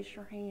least raise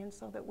your hand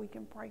so that we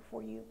can pray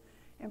for you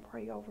and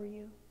pray over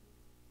you?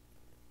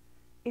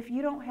 If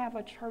you don't have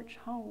a church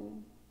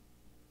home,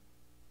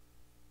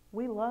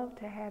 we love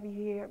to have you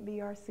here at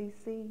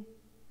BRCC.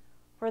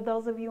 For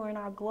those of you in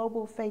our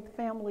global faith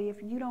family,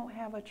 if you don't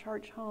have a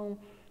church home,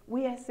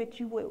 we ask that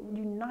you would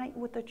unite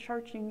with a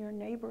church in your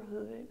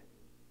neighborhood.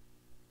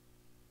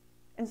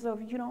 And so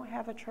if you don't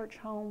have a church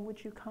home,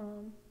 would you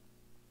come?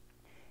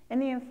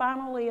 And then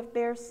finally, if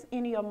there's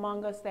any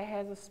among us that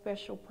has a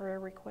special prayer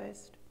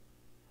request,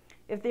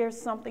 if there's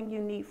something you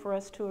need for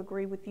us to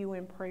agree with you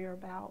in prayer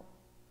about,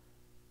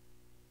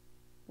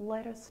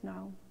 let us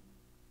know,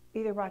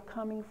 either by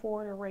coming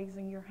forward or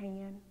raising your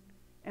hand.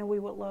 And we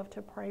would love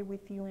to pray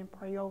with you and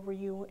pray over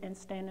you and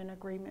stand in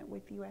agreement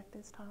with you at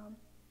this time.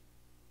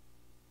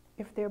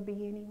 If there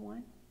be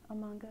anyone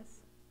among us.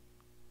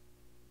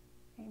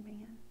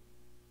 Amen.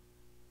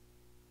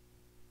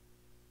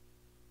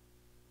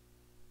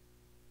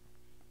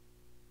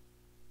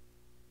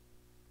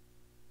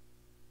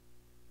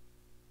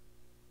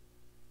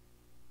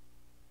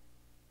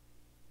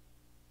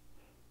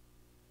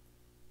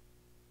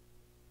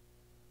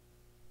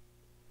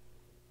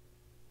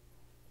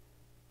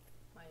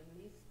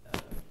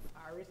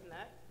 Iris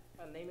Nat.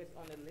 Her name is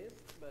on the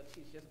list, but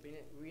she's just been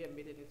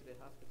readmitted into the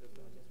hospital,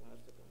 so I just want us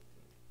to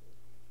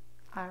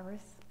continue.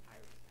 Iris?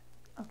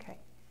 Okay.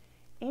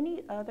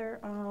 Any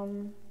other,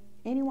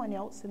 anyone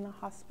else in the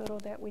hospital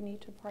that we need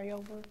to pray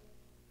over?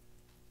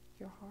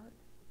 Your heart?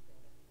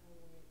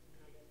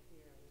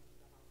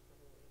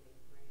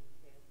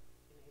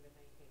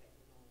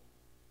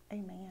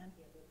 Amen.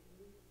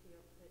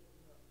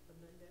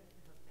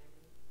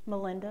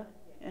 Melinda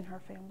and her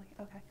family.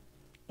 Okay.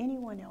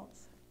 Anyone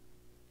else?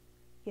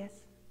 Yes?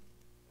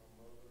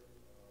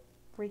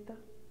 Rita?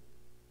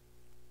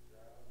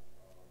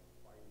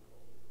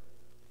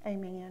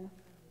 Amen.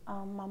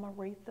 Mama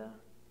Rita.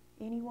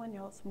 Anyone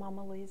else?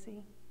 Mama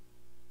Lizzie?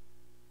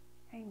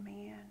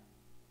 Amen.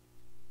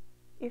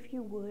 If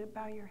you would,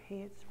 bow your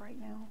heads right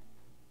now.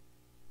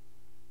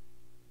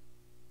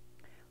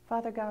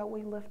 Father God,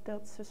 we lift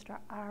up Sister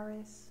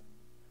Iris.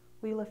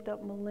 We lift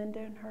up Melinda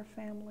and her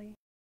family.